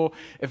gospel,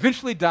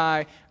 eventually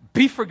die,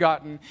 be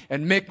forgotten,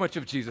 and make much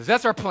of Jesus.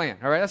 That's our plan.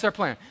 All right, that's our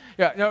plan.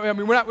 Yeah, no, I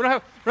mean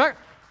a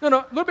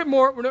little bit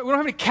more. We don't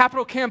have any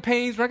capital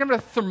campaigns. We're not going to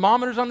have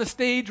thermometers on the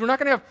stage. We're not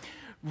going to have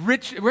we're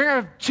going to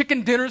have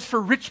chicken dinners for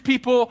rich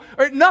people,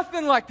 or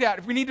nothing like that.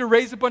 If we need to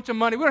raise a bunch of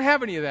money, we don't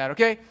have any of that,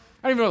 okay?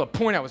 I don't even know the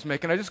point I was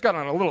making. I just got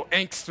on a little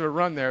angst to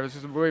run there. This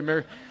is the way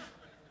Mary.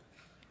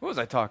 What was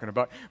I talking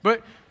about?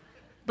 But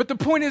the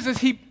point is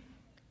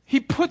he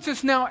puts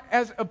us now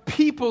as a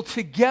people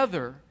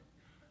together,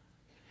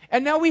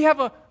 and now we have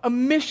a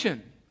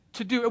mission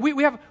to do.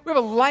 We have a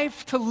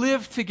life to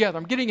live together.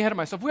 I'm getting ahead of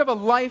myself. We have a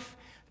life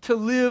to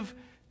live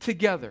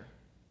together.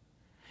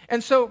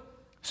 And so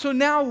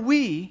now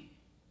we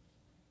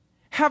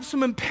have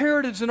some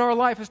imperatives in our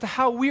life as to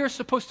how we are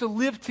supposed to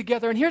live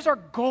together. And here's our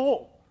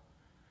goal,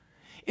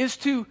 is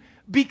to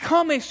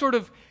become a sort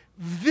of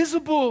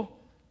visible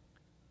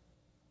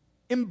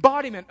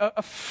embodiment,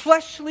 a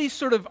fleshly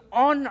sort of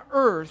on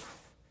earth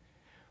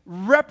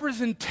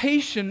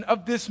representation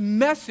of this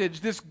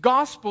message, this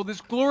gospel,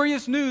 this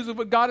glorious news of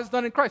what God has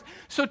done in Christ.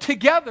 So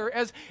together,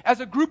 as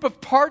a group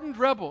of pardoned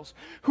rebels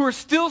who are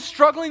still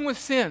struggling with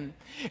sin,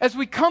 as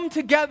we come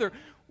together,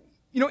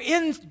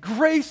 in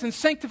grace and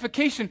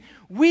sanctification,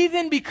 we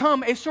then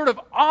become a sort of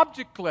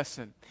object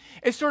lesson,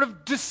 a sort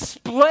of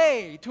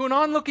display to an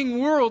onlooking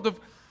world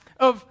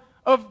of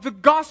the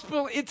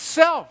gospel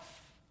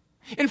itself.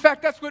 In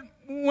fact, that's what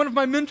one of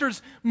my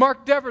mentors,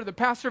 Mark Dever, the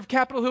pastor of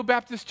Capitol Hill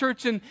Baptist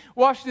Church in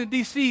Washington,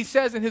 D.C.,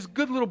 says in his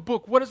good little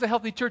book, What is a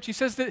Healthy Church? He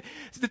says that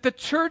the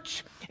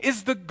church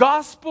is the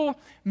gospel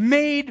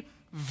made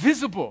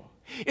visible.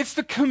 It's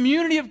the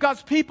community of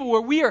God's people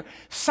where we are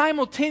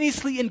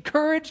simultaneously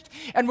encouraged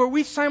and where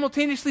we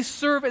simultaneously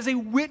serve as a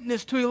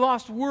witness to a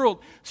lost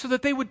world so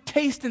that they would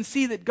taste and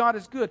see that God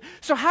is good.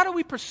 So how do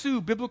we pursue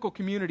biblical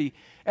community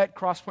at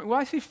Crosspoint? Well,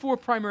 I see 4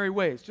 primary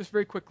ways, just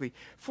very quickly.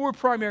 4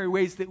 primary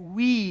ways that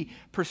we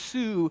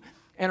pursue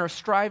and are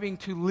striving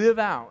to live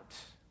out.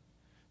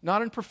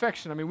 Not in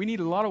perfection. I mean, we need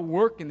a lot of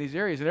work in these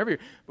areas and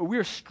everywhere, but we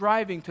are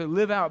striving to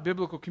live out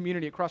biblical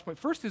community at Crosspoint.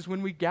 First is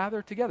when we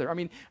gather together. I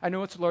mean, I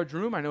know it's a large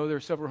room. I know there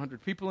are several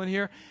hundred people in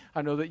here.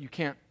 I know that you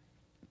can't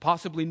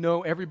possibly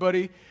know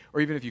everybody,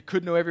 or even if you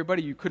could know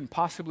everybody, you couldn't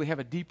possibly have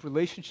a deep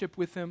relationship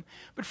with them.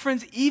 But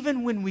friends,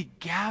 even when we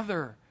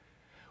gather,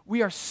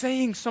 we are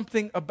saying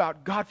something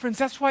about God. Friends,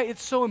 that's why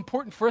it's so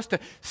important for us to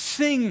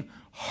sing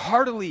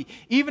heartily,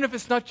 even if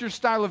it's not your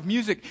style of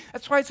music.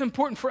 That's why it's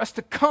important for us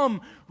to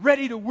come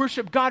ready to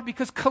worship God,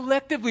 because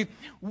collectively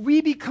we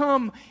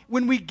become,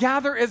 when we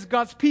gather as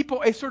God's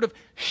people, a sort of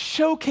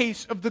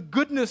showcase of the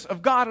goodness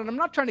of God. And I'm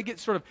not trying to get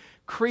sort of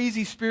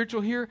crazy spiritual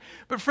here,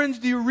 but friends,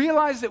 do you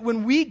realize that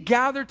when we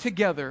gather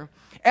together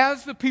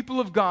as the people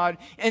of God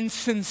in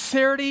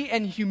sincerity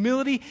and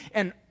humility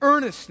and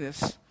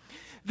earnestness,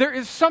 there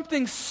is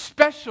something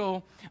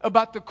special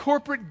about the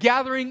corporate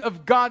gathering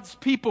of God's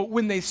people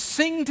when they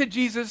sing to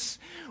Jesus,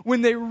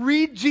 when they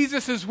read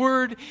Jesus'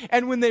 word,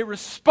 and when they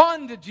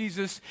respond to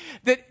Jesus,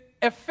 that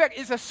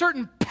is a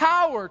certain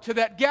power to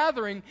that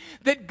gathering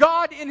that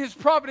God in His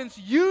providence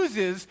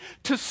uses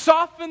to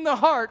soften the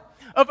heart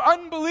of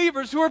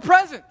unbelievers who are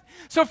present.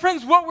 So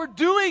friends, what we're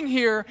doing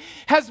here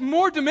has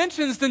more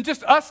dimensions than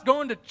just us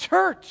going to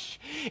church.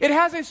 It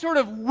has a sort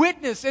of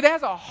witness. It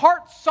has a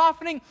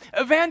heart-softening,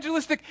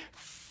 evangelistic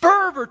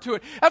fervor to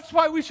it. That's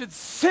why we should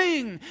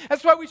sing.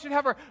 That's why we should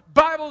have our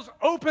Bibles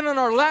open on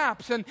our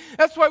laps. And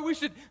that's why we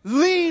should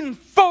lean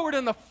forward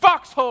in the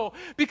foxhole,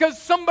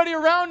 because somebody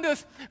around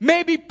us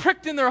may be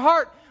pricked in their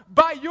heart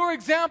by your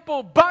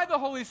example, by the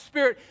Holy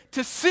Spirit,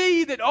 to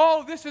see that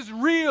all this is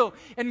real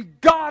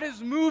and God has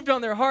moved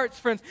on their hearts,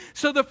 friends.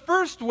 So the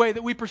first way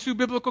that we pursue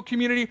biblical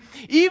community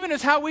even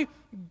is how we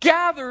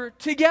gather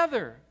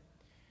together.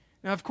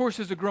 Now, of course,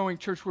 as a growing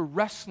church, we're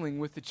wrestling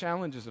with the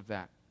challenges of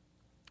that.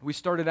 We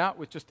started out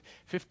with just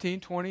 15,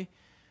 20,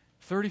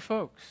 30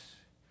 folks.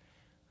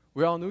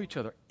 We all knew each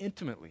other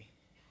intimately.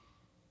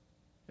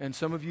 And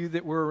some of you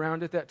that were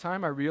around at that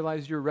time, I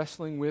realize you're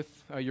wrestling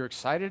with, you're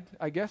excited,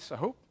 I guess, I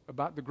hope,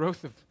 about the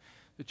growth of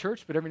the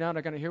church. But every now and then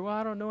I'm going to hear, well,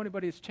 I don't know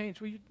anybody that's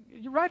changed. Well,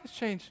 you're right, it's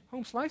changed.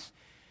 Home Slice,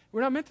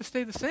 we're not meant to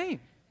stay the same.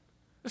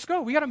 Let's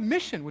go. We got a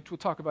mission, which we'll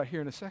talk about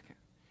here in a second.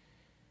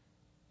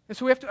 And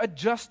so we have to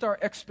adjust our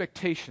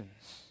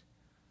expectations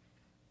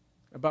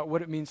about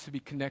what it means to be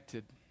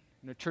connected.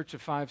 In a church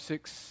of 500,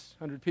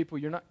 600 people,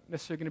 you're not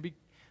necessarily going to be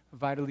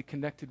vitally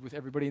connected with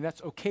everybody, and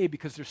that's okay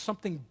because there's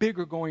something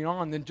bigger going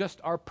on than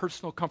just our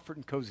personal comfort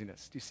and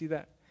coziness. Do you see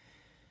that?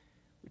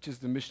 Which is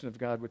the mission of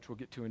God, which we'll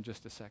get to in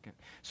just a second.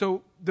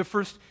 So the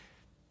first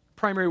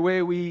primary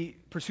way we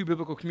pursue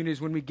biblical community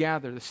is when we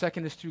gather. The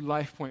second is through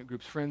Life Point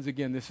groups. Friends,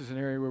 again, this is an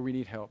area where we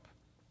need help.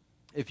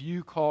 If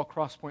you call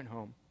Crosspoint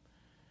home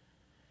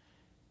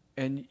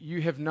and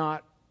you have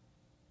not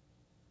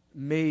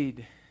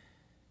made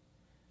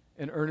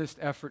an earnest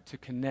effort to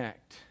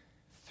connect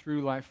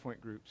through Life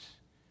Point groups,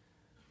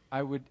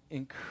 I would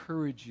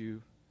encourage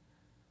you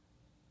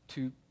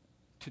to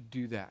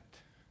do that.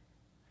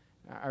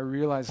 I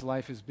realize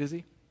life is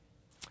busy.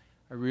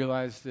 I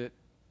realize that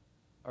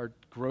our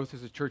growth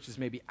as a church has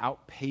maybe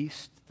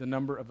outpaced the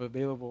number of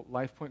available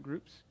Life Point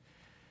groups.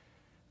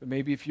 But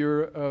maybe if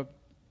you're a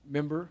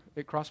member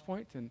at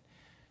Crosspoint, and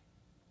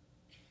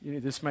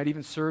this might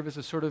even serve as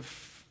a sort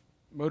of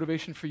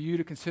motivation for you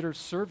to consider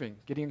serving,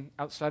 getting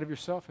outside of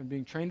yourself and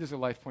being trained as a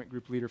Life Point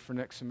group leader for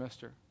next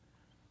semester.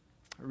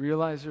 I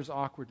realize there's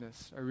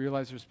awkwardness. I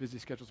realize there's busy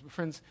schedules. But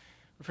friends,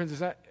 is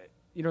that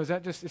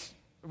just,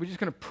 are we just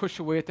going to push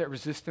away at that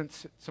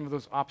resistance, some of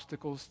those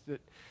obstacles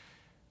that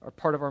are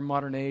part of our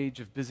modern age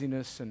of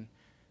busyness and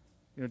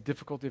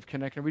difficulty of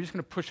connecting? Are we just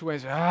going to push away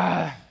and say,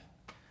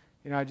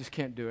 I just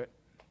can't do it.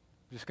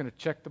 I'm just going to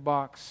check the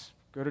box,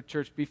 go to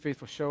church, be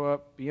faithful, show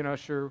up, be an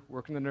usher,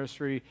 work in the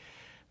nursery.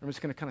 I'm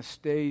just going to kind of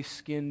stay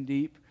skin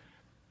deep.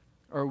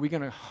 Or are we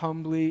going to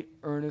humbly,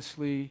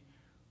 earnestly,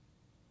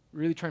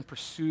 really try and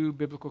pursue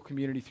biblical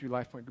community through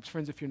Life Point groups?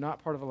 Friends, if you're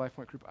not part of a Life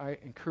Point group, I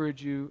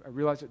encourage you. I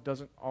realize it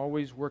doesn't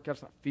always work out.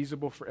 It's not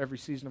feasible for every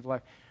season of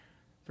life.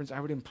 Friends, I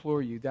would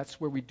implore you, that's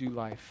where we do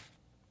life.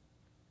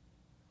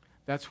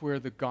 That's where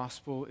the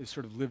gospel is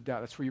sort of lived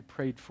out. That's where you're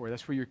prayed for.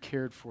 That's where you're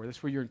cared for.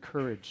 That's where you're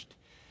encouraged.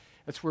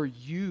 That's where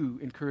you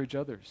encourage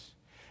others.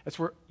 That's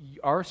where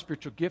our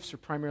spiritual gifts are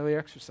primarily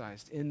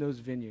exercised, in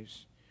those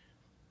venues.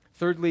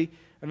 Thirdly,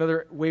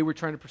 another way we're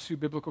trying to pursue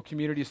biblical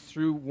community is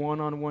through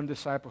one-on-one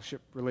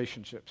discipleship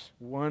relationships,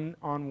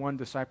 one-on-one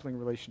discipling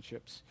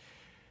relationships.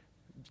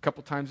 A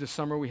couple times this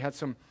summer we had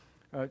some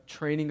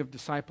training of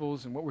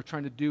disciples, and what we're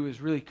trying to do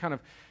is really kind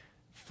of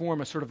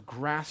form a sort of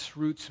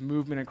grassroots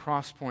movement in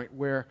Crosspoint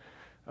where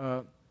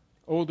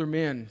older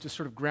men just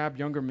sort of grab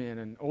younger men,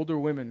 and older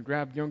women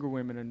grab younger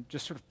women, and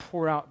just sort of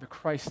pour out the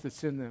Christ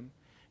that's in them.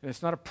 And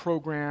it's not a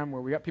program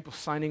where we got people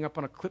signing up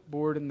on a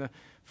clipboard in the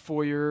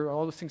foyer,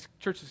 all those things.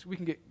 Churches, we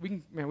can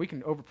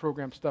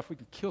overprogram stuff. We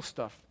can kill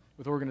stuff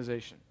with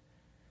organization.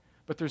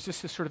 But there's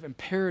just this sort of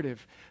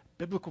imperative,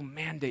 biblical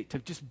mandate to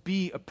just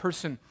be a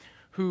person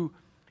who,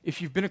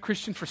 if you've been a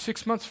Christian for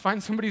 6 months,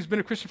 find somebody who's been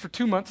a Christian for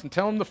 2 months and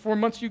tell them the 4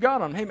 months you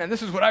got on. Hey, man,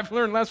 this is what I've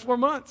learned the last 4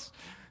 months.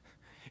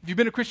 If you've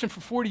been a Christian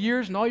for 40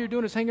 years and all you're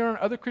doing is hanging around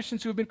other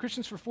Christians who have been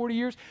Christians for 40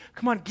 years,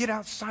 come on, get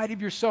outside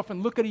of yourself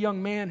and look at a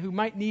young man who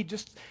might need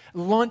just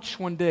lunch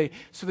one day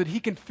so that he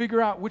can figure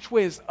out which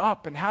way is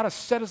up and how to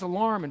set his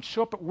alarm and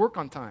show up at work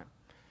on time.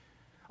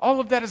 All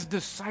of that is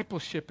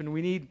discipleship, and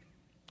we need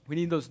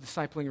those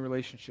discipling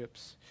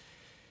relationships.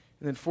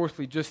 And then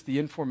fourthly, just the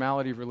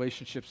informality of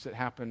relationships that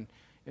happen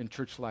in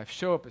church life.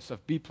 Show up at stuff,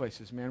 be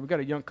places, man. We've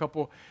got a young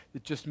couple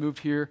that just moved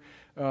here,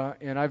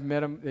 and I've met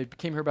them. They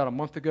came here about a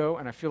month ago,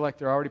 and I feel like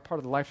they're already part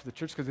of the life of the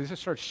church because they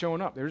just started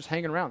showing up. They're just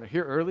hanging around. They're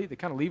here early. They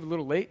kind of leave a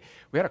little late.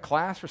 We had a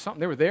class or something.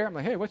 They were there. I'm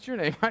like, hey, what's your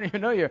name? I don't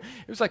even know you.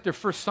 It was like their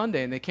first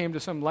Sunday, and they came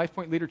to some Life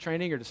Point leader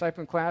training or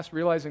discipling class,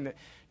 realizing that,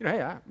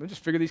 hey, I'm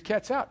just figure these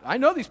cats out. I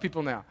know these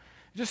people now.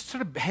 Just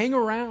sort of hang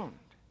around.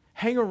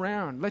 Hang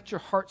around. Let your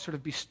heart sort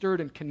of be stirred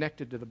and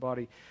connected to the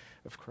body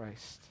of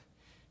Christ.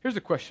 Here's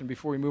a question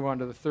before we move on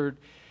to the third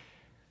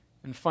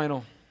and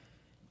final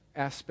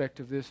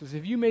aspect of this is,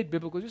 have you made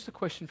biblical, just a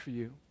question for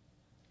you,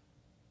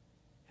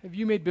 have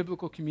you made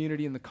biblical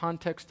community in the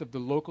context of the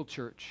local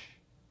church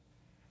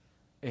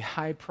a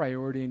high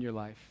priority in your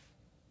life?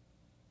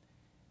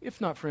 If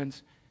not,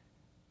 friends,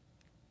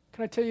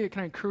 can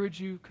I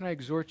encourage you, can I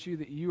exhort you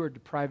that you are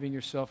depriving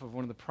yourself of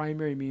one of the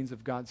primary means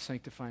of God's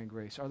sanctifying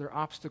grace? Are there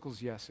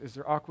obstacles? Yes. Is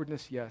there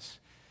awkwardness? Yes.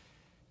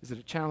 Is it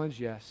a challenge?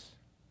 Yes.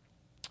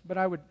 But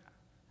I would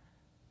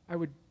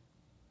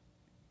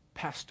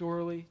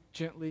pastorally,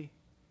 gently,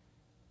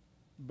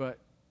 but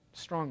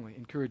strongly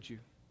encourage you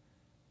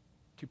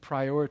to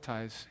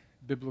prioritize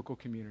biblical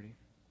community.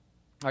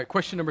 All right,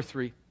 question number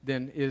 3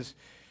 then is,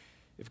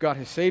 if God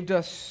has saved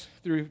us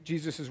through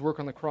Jesus' work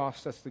on the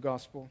cross, that's the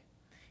gospel,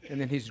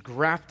 and then he's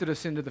grafted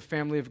us into the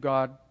family of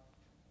God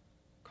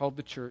called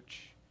the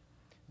church,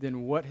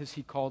 then what has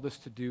he called us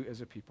to do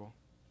as a people?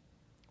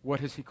 What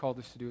has he called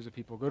us to do as a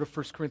people? Go to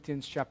 1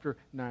 Corinthians chapter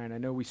 9. I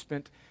know we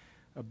spent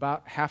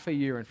about half a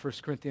year in 1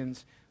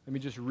 Corinthians. Let me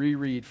just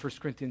reread 1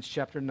 Corinthians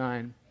chapter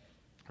 9,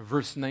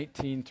 verse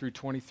 19 through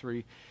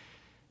 23.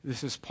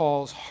 This is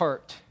Paul's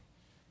heart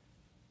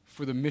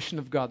for the mission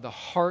of God, the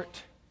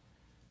heart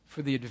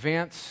for the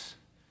advance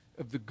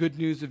of the good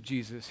news of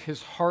Jesus,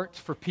 his heart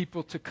for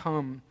people to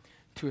come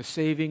to a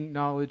saving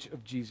knowledge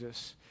of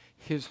Jesus,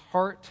 his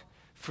heart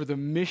for the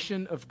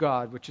mission of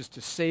God, which is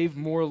to save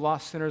more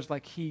lost sinners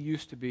like he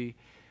used to be,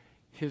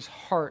 his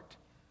heart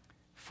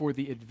for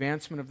the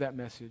advancement of that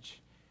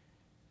message.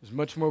 There's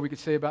much more we could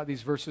say about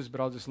these verses,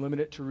 but I'll just limit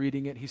it to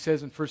reading it. He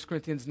says in 1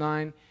 Corinthians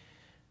 9,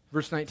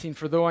 verse 19,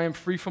 "For though I am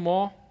free from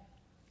all,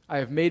 I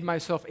have made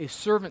myself a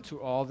servant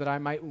to all that I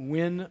might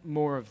win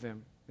more of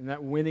them." And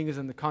that winning is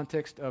in the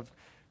context of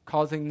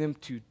causing them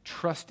to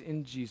trust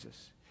in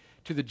Jesus.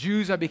 "To the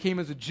Jews I became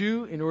as a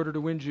Jew in order to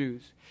win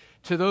Jews.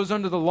 To those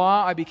under the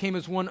law I became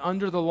as one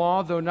under the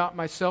law, though not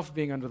myself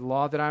being under the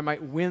law, that I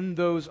might win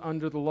those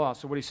under the law."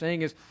 So what he's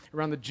saying is,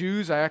 around the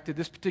Jews I acted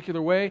this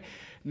particular way,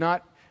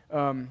 not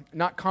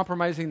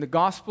compromising the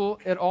gospel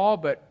at all,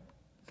 but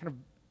kind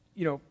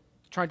of,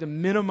 trying to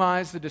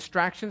minimize the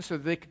distractions so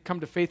that they could come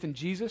to faith in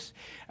Jesus.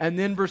 And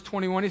then verse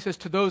 21, he says,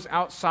 "To those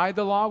outside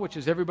the law," which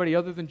is everybody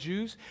other than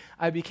Jews,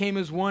 "I became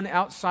as one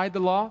outside the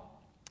law,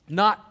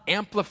 not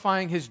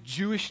amplifying his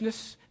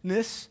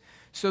Jewishness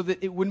so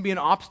that it wouldn't be an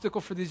obstacle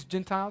for these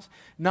Gentiles,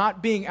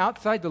 not being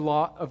outside the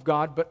law of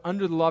God, but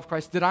under the law of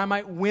Christ, that I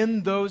might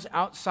win those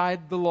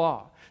outside the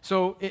law."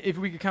 So if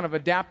we could kind of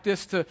adapt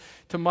this to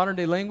modern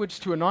day language,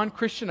 to a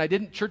non-Christian, I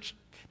didn't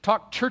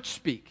talk church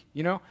speak,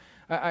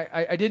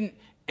 I didn't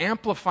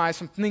amplify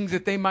some things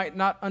that they might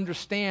not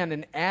understand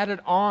and add it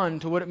on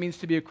to what it means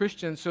to be a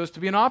Christian so as to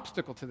be an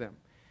obstacle to them.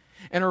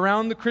 And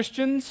around the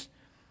Christians,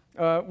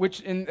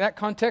 which in that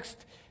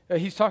context,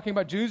 he's talking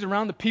about Jews,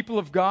 around the people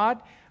of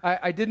God,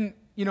 I didn't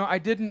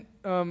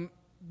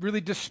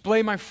really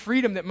display my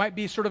freedom that might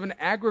be sort of an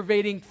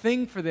aggravating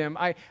thing for them.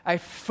 I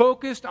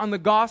focused on the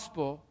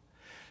gospel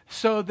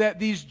so that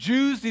these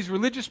Jews, these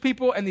religious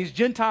people, and these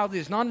Gentiles,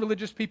 these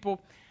non-religious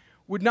people,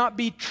 would not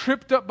be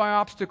tripped up by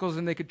obstacles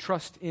and they could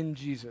trust in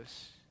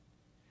Jesus.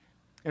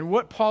 And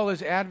what Paul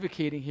is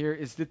advocating here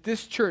is that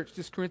this church,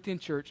 this Corinthian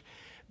church,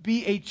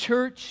 be a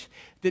church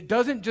that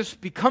doesn't just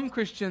become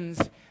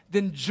Christians,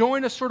 then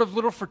join a sort of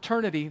little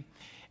fraternity,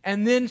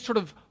 and then sort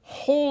of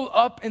hole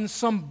up in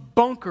some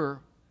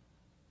bunker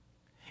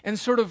and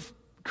sort of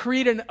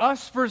create an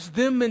us versus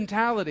them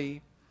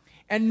mentality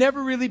and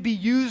never really be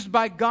used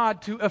by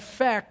God to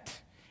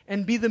affect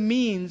and be the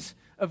means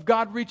of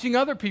God reaching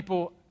other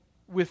people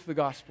with the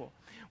gospel.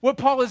 What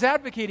Paul is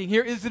advocating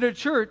here is that a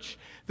church,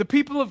 the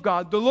people of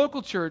God, the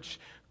local church,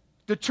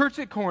 the church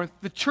at Corinth,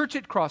 the church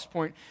at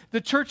Crosspoint,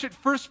 the church at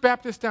First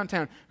Baptist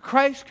downtown,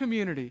 Christ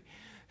Community,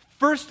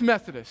 First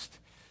Methodist,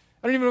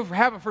 I don't even know if we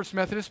have a First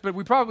Methodist, but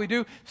we probably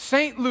do,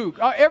 St. Luke,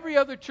 every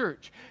other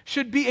church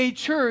should be a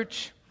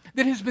church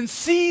that has been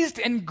seized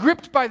and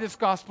gripped by this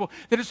gospel,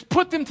 that has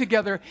put them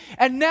together.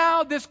 And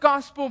now this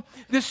gospel,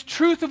 this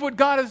truth of what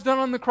God has done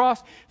on the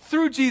cross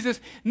through Jesus,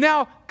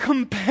 now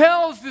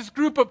compels this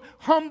group of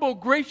humble,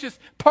 gracious,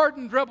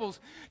 pardoned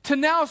rebels to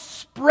now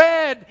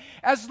spread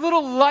as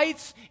little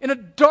lights in a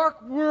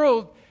dark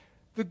world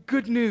the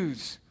good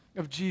news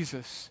of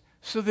Jesus,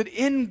 so that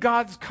in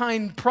God's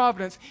kind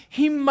providence,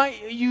 He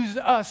might use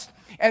us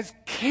as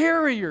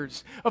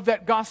carriers of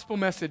that gospel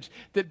message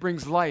that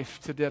brings life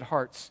to dead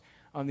hearts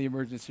on the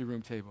emergency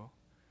room table.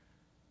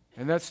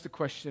 And that's the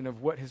question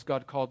of what has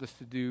God called us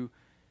to do,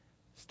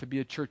 is to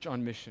be a church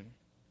on mission.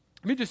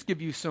 Let me just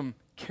give you some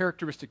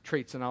characteristic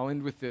traits, and I'll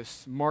end with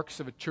this. Marks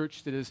of a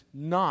church that is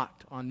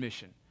not on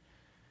mission.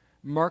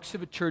 Marks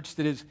of a church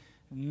that is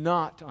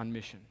not on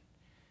mission.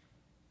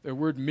 The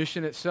word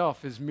mission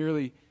itself is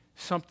merely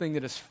something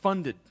that is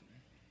funded.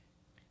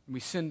 And we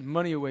send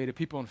money away to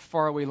people in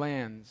faraway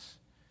lands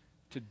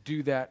to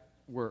do that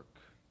work.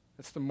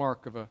 That's the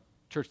mark of a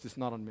church that's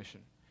not on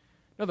mission.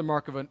 Another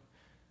mark of a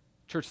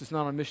church that's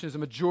not on mission is a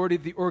majority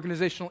of the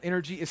organizational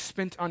energy is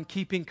spent on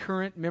keeping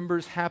current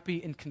members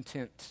happy and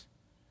content.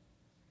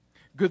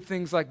 Good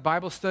things like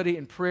Bible study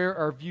and prayer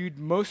are viewed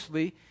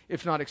mostly,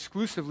 if not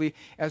exclusively,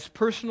 as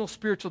personal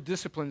spiritual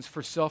disciplines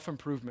for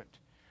self-improvement,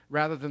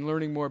 rather than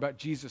learning more about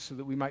Jesus so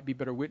that we might be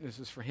better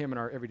witnesses for Him in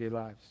our everyday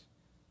lives.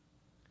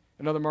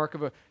 Another mark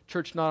of a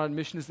church not on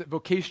mission is that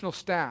vocational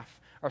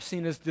staff are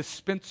seen as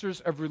dispensers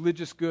of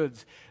religious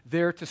goods,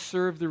 there to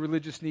serve the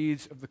religious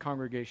needs of the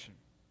congregation.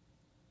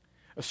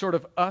 A sort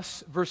of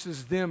us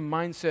versus them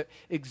mindset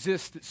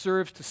exists that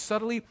serves to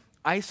subtly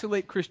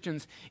isolate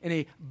Christians in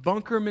a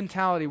bunker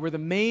mentality where the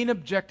main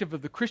objective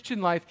of the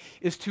Christian life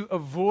is to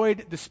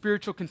avoid the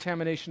spiritual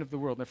contamination of the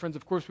world. Now, friends,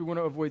 of course, we want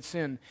to avoid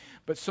sin,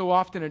 but so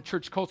often in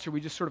church culture, we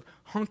just sort of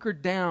hunker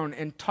down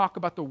and talk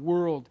about the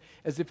world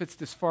as if it's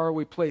this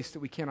faraway place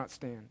that we cannot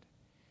stand.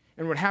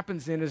 And what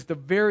happens then is the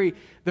very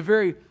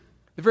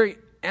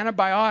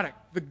antibiotic,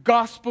 the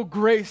gospel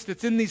grace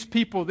that's in these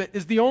people that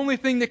is the only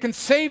thing that can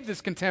save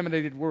this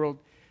contaminated world,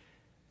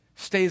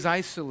 stays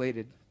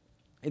isolated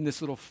in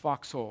this little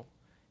foxhole,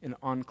 an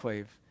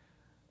enclave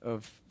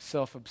of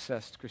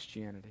self-obsessed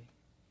Christianity.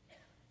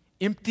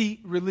 Empty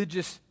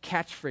religious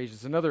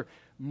catchphrases, another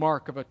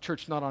mark of a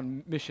church not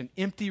on mission.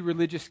 Empty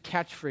religious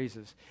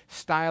catchphrases,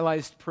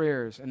 stylized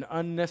prayers, and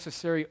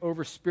unnecessary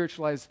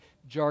over-spiritualized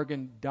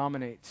jargon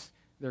dominates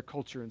their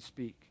culture and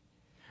speak.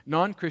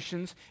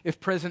 Non-Christians, if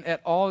present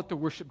at all at the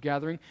worship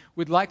gathering,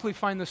 would likely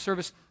find the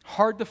service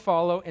hard to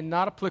follow and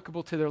not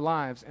applicable to their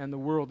lives and the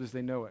world as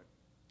they know it.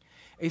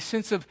 A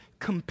sense of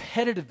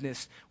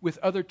competitiveness with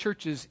other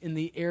churches in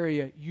the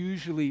area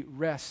usually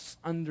rests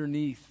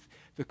underneath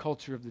the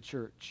culture of the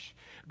church.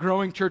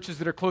 Growing churches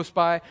that are close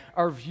by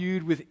are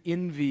viewed with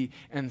envy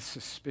and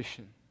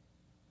suspicion.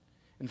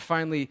 And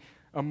finally,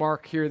 a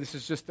mark here. This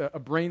is just a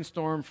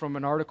brainstorm from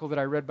an article that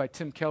I read by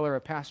Tim Keller,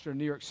 a pastor in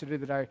New York City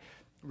that I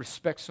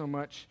respect so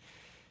much.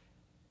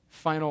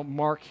 Final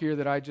mark here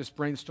that I just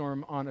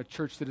brainstorm on a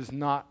church that is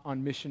not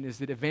on mission is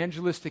that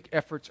evangelistic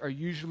efforts are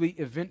usually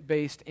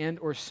event-based and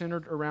or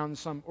centered around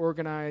some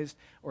organized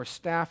or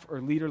staff or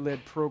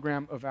leader-led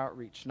program of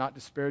outreach. Not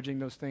disparaging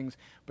those things,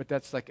 but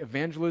that's like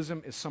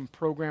evangelism is some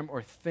program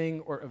or thing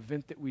or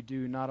event that we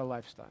do, not a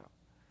lifestyle.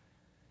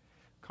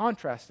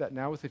 Contrast that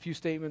now with a few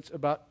statements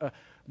about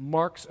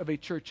marks of a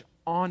church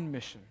on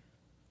mission.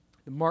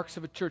 The marks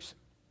of a church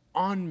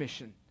on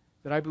mission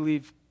that I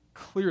believe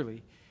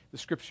clearly the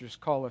Scriptures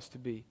call us to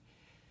be.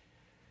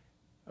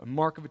 A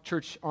mark of a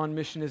church on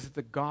mission is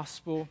the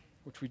gospel,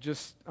 which we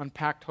just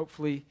unpacked,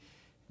 hopefully,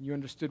 and you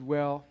understood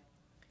well,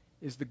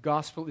 is the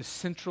gospel is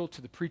central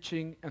to the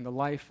preaching and the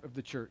life of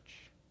the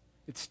church.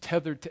 It's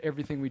tethered to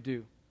everything we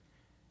do.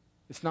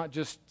 It's not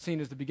just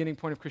seen as the beginning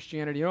point of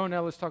Christianity. Oh,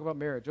 now let's talk about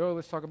marriage. Oh,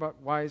 let's talk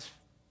about wise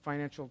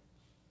financial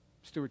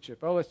stewardship.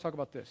 Oh, let's talk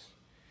about this.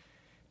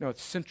 No,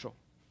 it's central.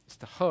 It's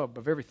the hub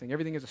of everything.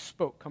 Everything is a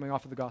spoke coming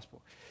off of the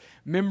gospel.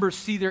 Members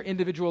see their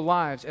individual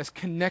lives as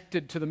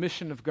connected to the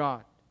mission of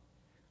God.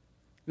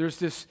 There's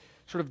this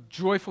sort of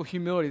joyful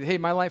humility that, hey,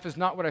 my life is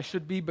not what I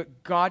should be,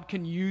 but God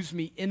can use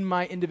me in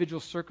my individual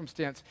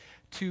circumstance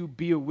to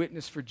be a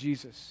witness for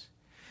Jesus.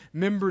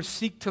 Members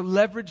seek to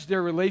leverage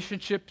their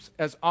relationships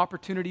as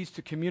opportunities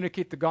to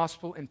communicate the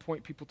gospel and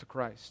point people to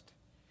Christ.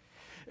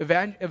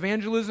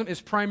 Evangelism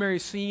is primarily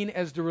seen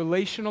as the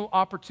relational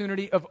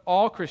opportunity of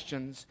all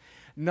Christians,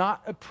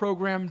 not a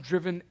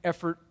program-driven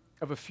effort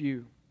of a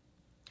few.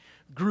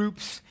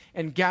 Groups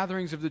and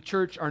gatherings of the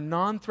church are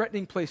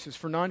non-threatening places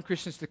for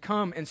non-Christians to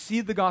come and see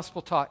the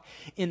gospel taught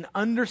in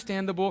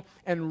understandable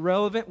and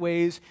relevant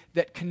ways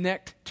that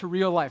connect to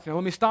real life. Now,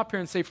 let me stop here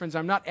and say, friends,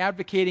 I'm not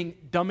advocating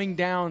dumbing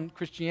down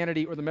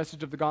Christianity or the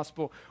message of the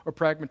gospel or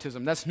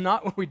pragmatism. That's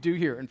not what we do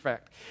here, in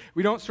fact.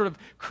 We don't sort of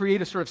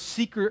create a sort of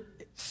secret,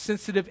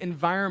 sensitive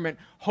environment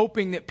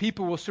hoping that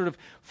people will sort of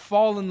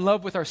fall in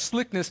love with our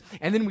slickness,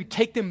 and then we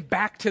take them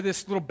back to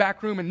this little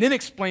back room and then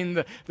explain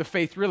the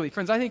faith really.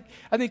 Friends, I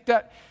think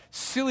that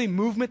silly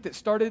movement that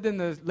started in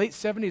the late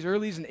 70s,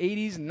 early and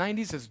 80s and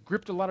 90s has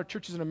gripped a lot of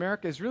churches in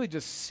America is really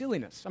just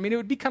silliness. I mean, it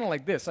would be kind of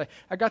like this.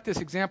 I got this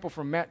example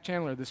from Matt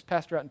Chandler, this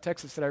pastor out in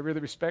Texas that I really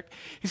respect.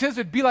 He says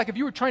it'd be like if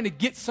you were trying to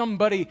get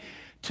somebody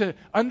to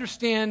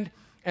understand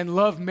and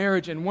love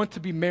marriage and want to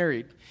be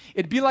married.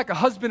 It'd be like a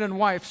husband and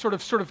wife sort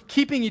of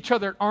keeping each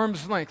other at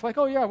arm's length. Like,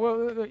 oh yeah,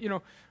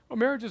 well,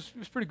 marriage is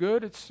pretty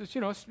good.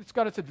 It's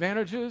got its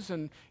advantages,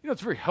 and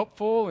it's very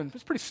helpful, and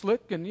it's pretty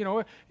slick, and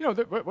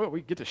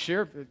we get to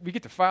share, we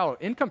get to file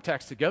income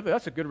tax together.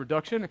 That's a good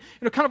reduction.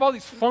 Kind of all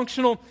these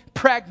functional,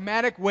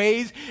 pragmatic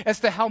ways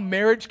as to how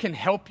marriage can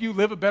help you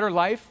live a better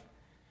life.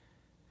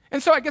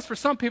 And so I guess for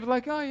some people,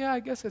 like, oh yeah, I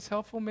guess it's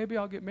helpful. Maybe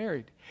I'll get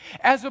married,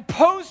 as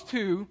opposed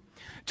to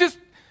just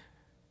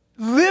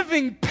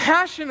living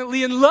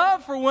passionately in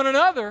love for one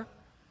another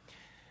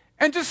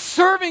and just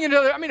serving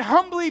another. I mean,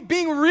 humbly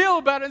being real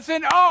about it and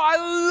saying, oh,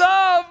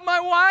 I love my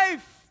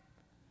wife.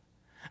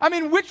 I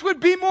mean, which would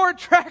be more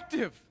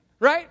attractive,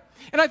 right?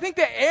 And I think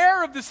the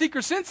error of the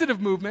seeker-sensitive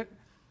movement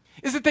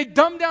is that they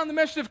dumb down the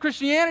message of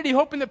Christianity,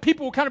 hoping that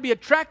people will kind of be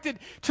attracted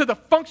to the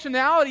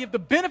functionality of the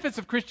benefits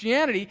of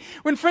Christianity,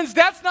 when, friends,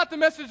 that's not the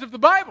message of the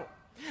Bible.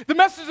 The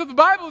message of the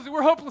Bible is that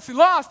we're hopelessly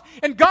lost,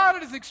 and God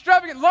in His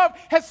extravagant love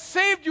has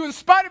saved you in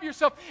spite of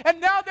yourself, and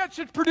now that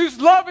should produce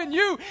love in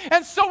you.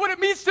 And so what it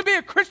means to be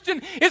a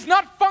Christian is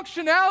not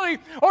functionality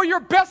or your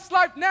best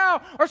life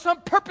now or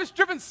some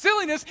purpose-driven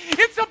silliness.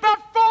 It's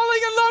about falling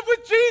in love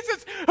with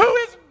Jesus, who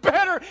is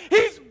better.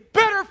 He's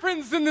better,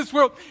 friends, than this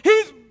world.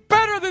 He's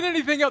better than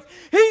anything else.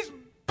 He's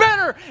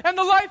better, and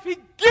the life He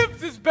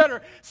gives is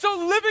better.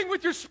 So living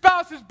with your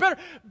spouse is better.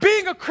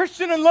 Being a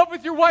Christian in love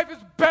with your wife is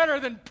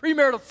better than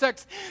premarital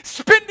sex.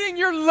 Spending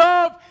your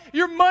love,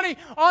 your money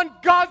on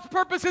God's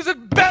purpose is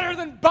better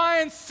than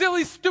buying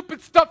silly,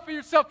 stupid stuff for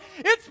yourself.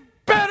 It's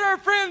better,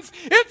 friends.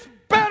 It's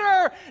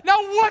better. Now,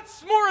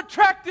 what's more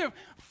attractive?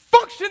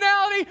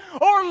 Functionality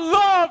or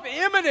love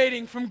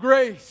emanating from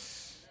grace?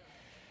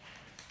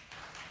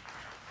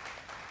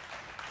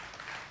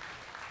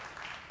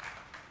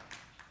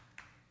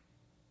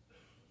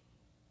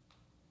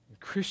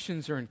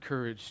 Christians are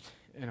encouraged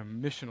in a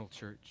missional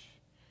church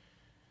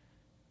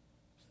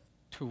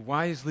to to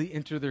wisely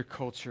enter their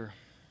culture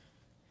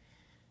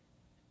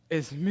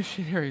as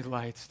missionary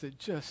lights that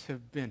just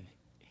have been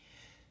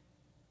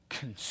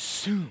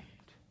consumed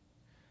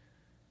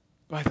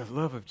by the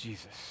love of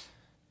Jesus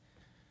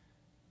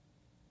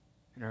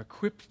and are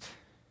equipped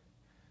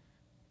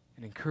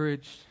and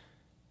encouraged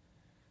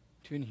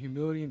to, in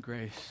humility and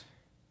grace,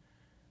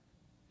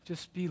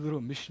 just be little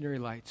missionary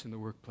lights in the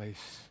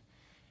workplace,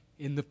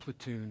 in the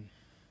platoon,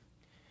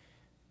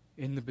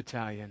 in the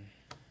battalion,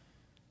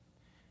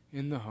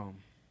 in the home,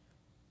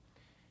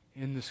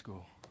 in the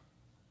school,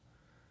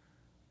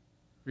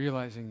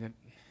 realizing that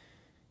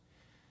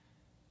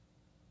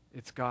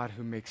it's God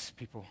who makes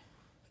people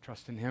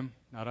trust in Him,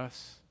 not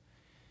us.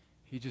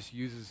 He just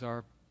uses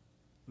our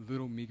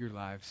little meager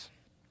lives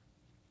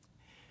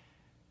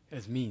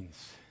as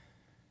means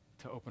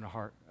to open a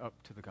heart up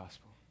to the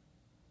gospel.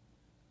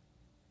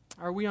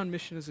 Are we on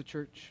mission as a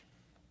church?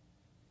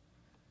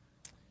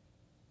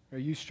 Are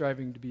you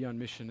striving to be on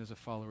mission as a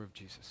follower of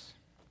Jesus?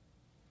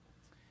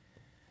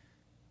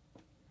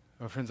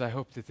 Well, friends, I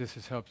hope that this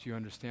has helped you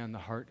understand the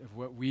heart of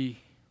what we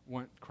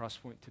want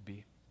Crosspoint to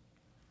be.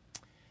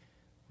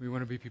 We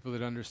want to be people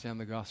that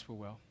understand the gospel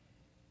well.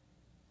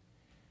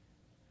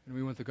 And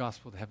we want the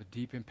gospel to have a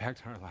deep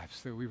impact on our lives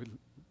so that we would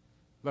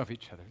love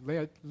each other,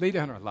 lay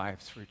down our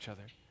lives for each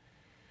other.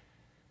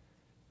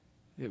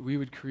 That we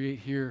would create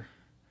here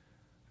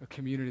a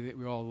community that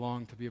we all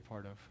long to be a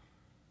part of.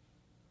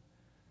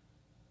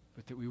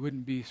 But that we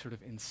wouldn't be sort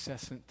of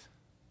incessant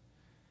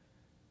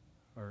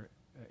or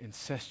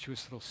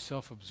incestuous little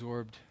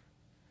self-absorbed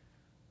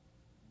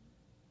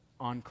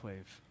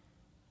enclave.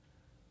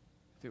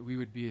 That we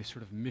would be a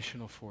sort of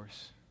missional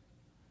force.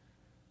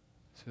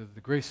 So that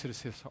the grace that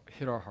has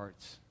hit our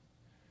hearts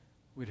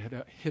would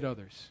hit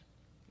others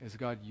as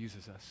God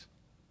uses us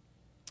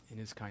in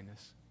His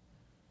kindness.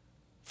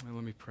 And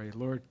let me pray.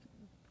 Lord,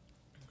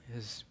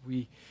 as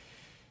we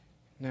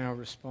now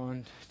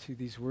respond to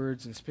these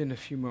words and spend a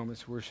few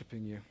moments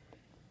worshiping You.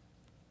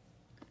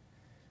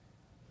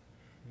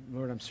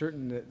 Lord, I'm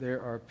certain that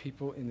there are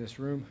people in this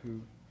room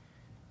who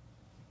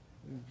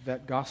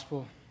that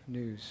gospel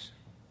news,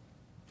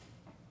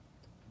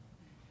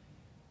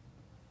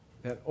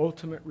 that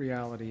ultimate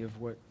reality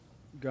of what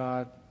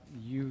God,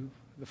 You,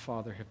 the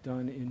Father, have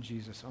done in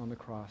Jesus on the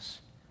cross,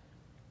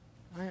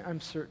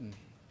 I'm certain,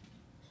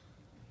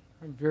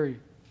 I'm very,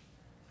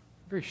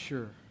 very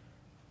sure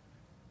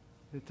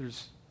that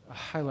there's a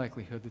high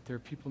likelihood that there are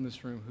people in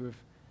this room who have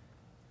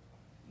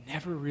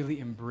never really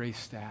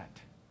embraced that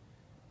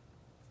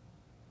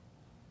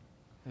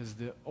as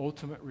the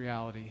ultimate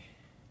reality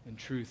and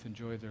truth and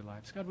joy of their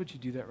lives. God, would You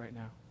do that right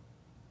now?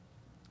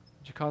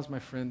 Would You cause my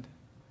friend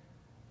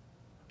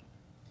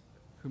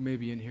who may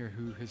be in here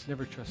who has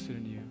never trusted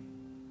in You,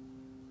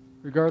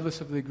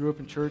 regardless of if they grew up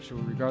in church or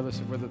regardless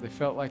of whether they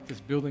felt like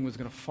this building was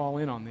going to fall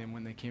in on them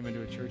when they came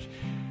into a church,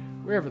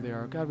 wherever they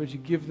are, God, would You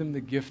give them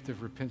the gift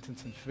of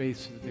repentance and faith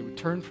so that they would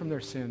turn from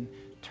their sin,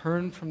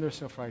 turn from their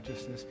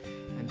self-righteousness,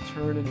 and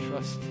turn and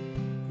trust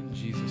in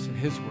Jesus and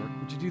His work.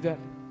 Would You do that?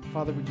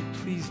 Father, would You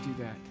please do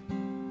that?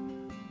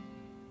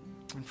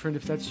 And friend,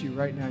 if that's you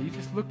right now, you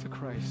just look to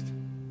Christ.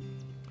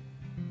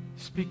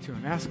 Speak to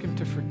Him. Ask Him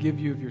to forgive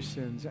you of your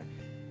sins.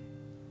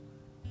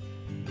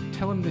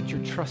 Tell Him that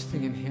you're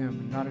trusting in Him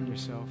and not in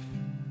yourself.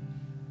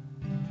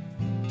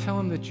 Tell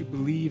Him that you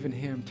believe in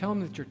Him. Tell Him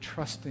that you're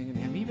trusting in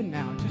Him. Even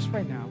now, just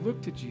right now,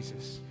 look to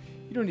Jesus.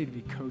 You don't need to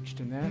be coached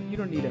in that. You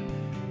don't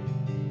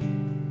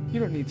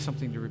need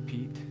something to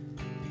repeat.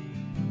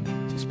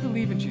 Just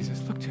believe in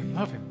Jesus. Look to Him.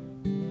 Love Him.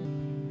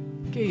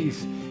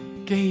 Gaze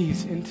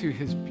into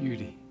His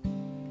beauty.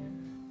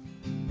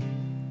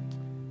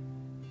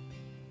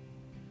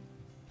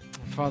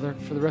 Father,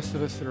 for the rest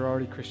of us that are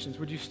already Christians,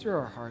 would You stir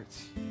our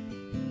hearts?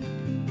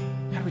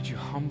 God, would You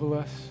humble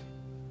us?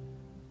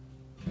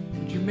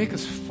 Would You make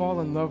us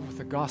fall in love with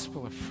the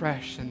gospel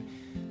afresh? And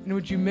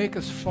would You make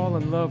us fall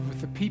in love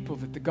with the people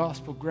that the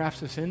gospel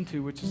grafts us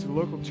into, which is the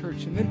local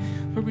church? And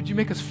then, Lord, would You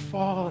make us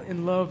fall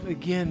in love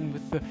again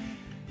with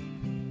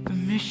the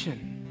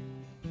mission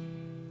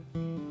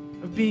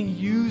of being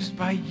used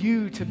by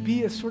You to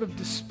be a sort of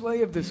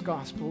display of this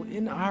gospel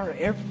in our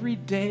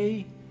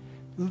everyday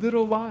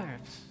little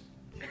lives?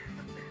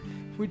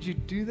 Would You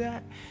do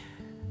that?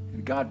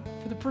 And God,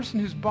 for the person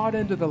who's bought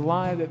into the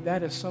lie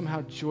that is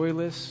somehow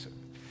joyless,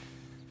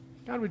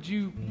 God, would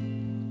you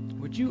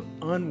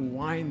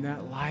unwind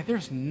that lie?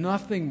 There's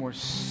nothing more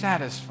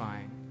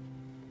satisfying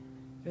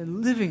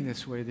than living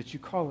this way that You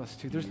call us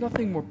to. There's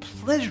nothing more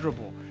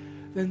pleasurable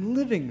than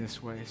living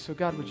this way. So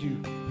God, would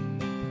you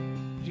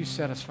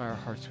satisfy our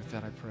hearts with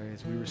that, I pray,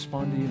 as we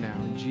respond to You now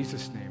in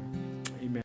Jesus' name.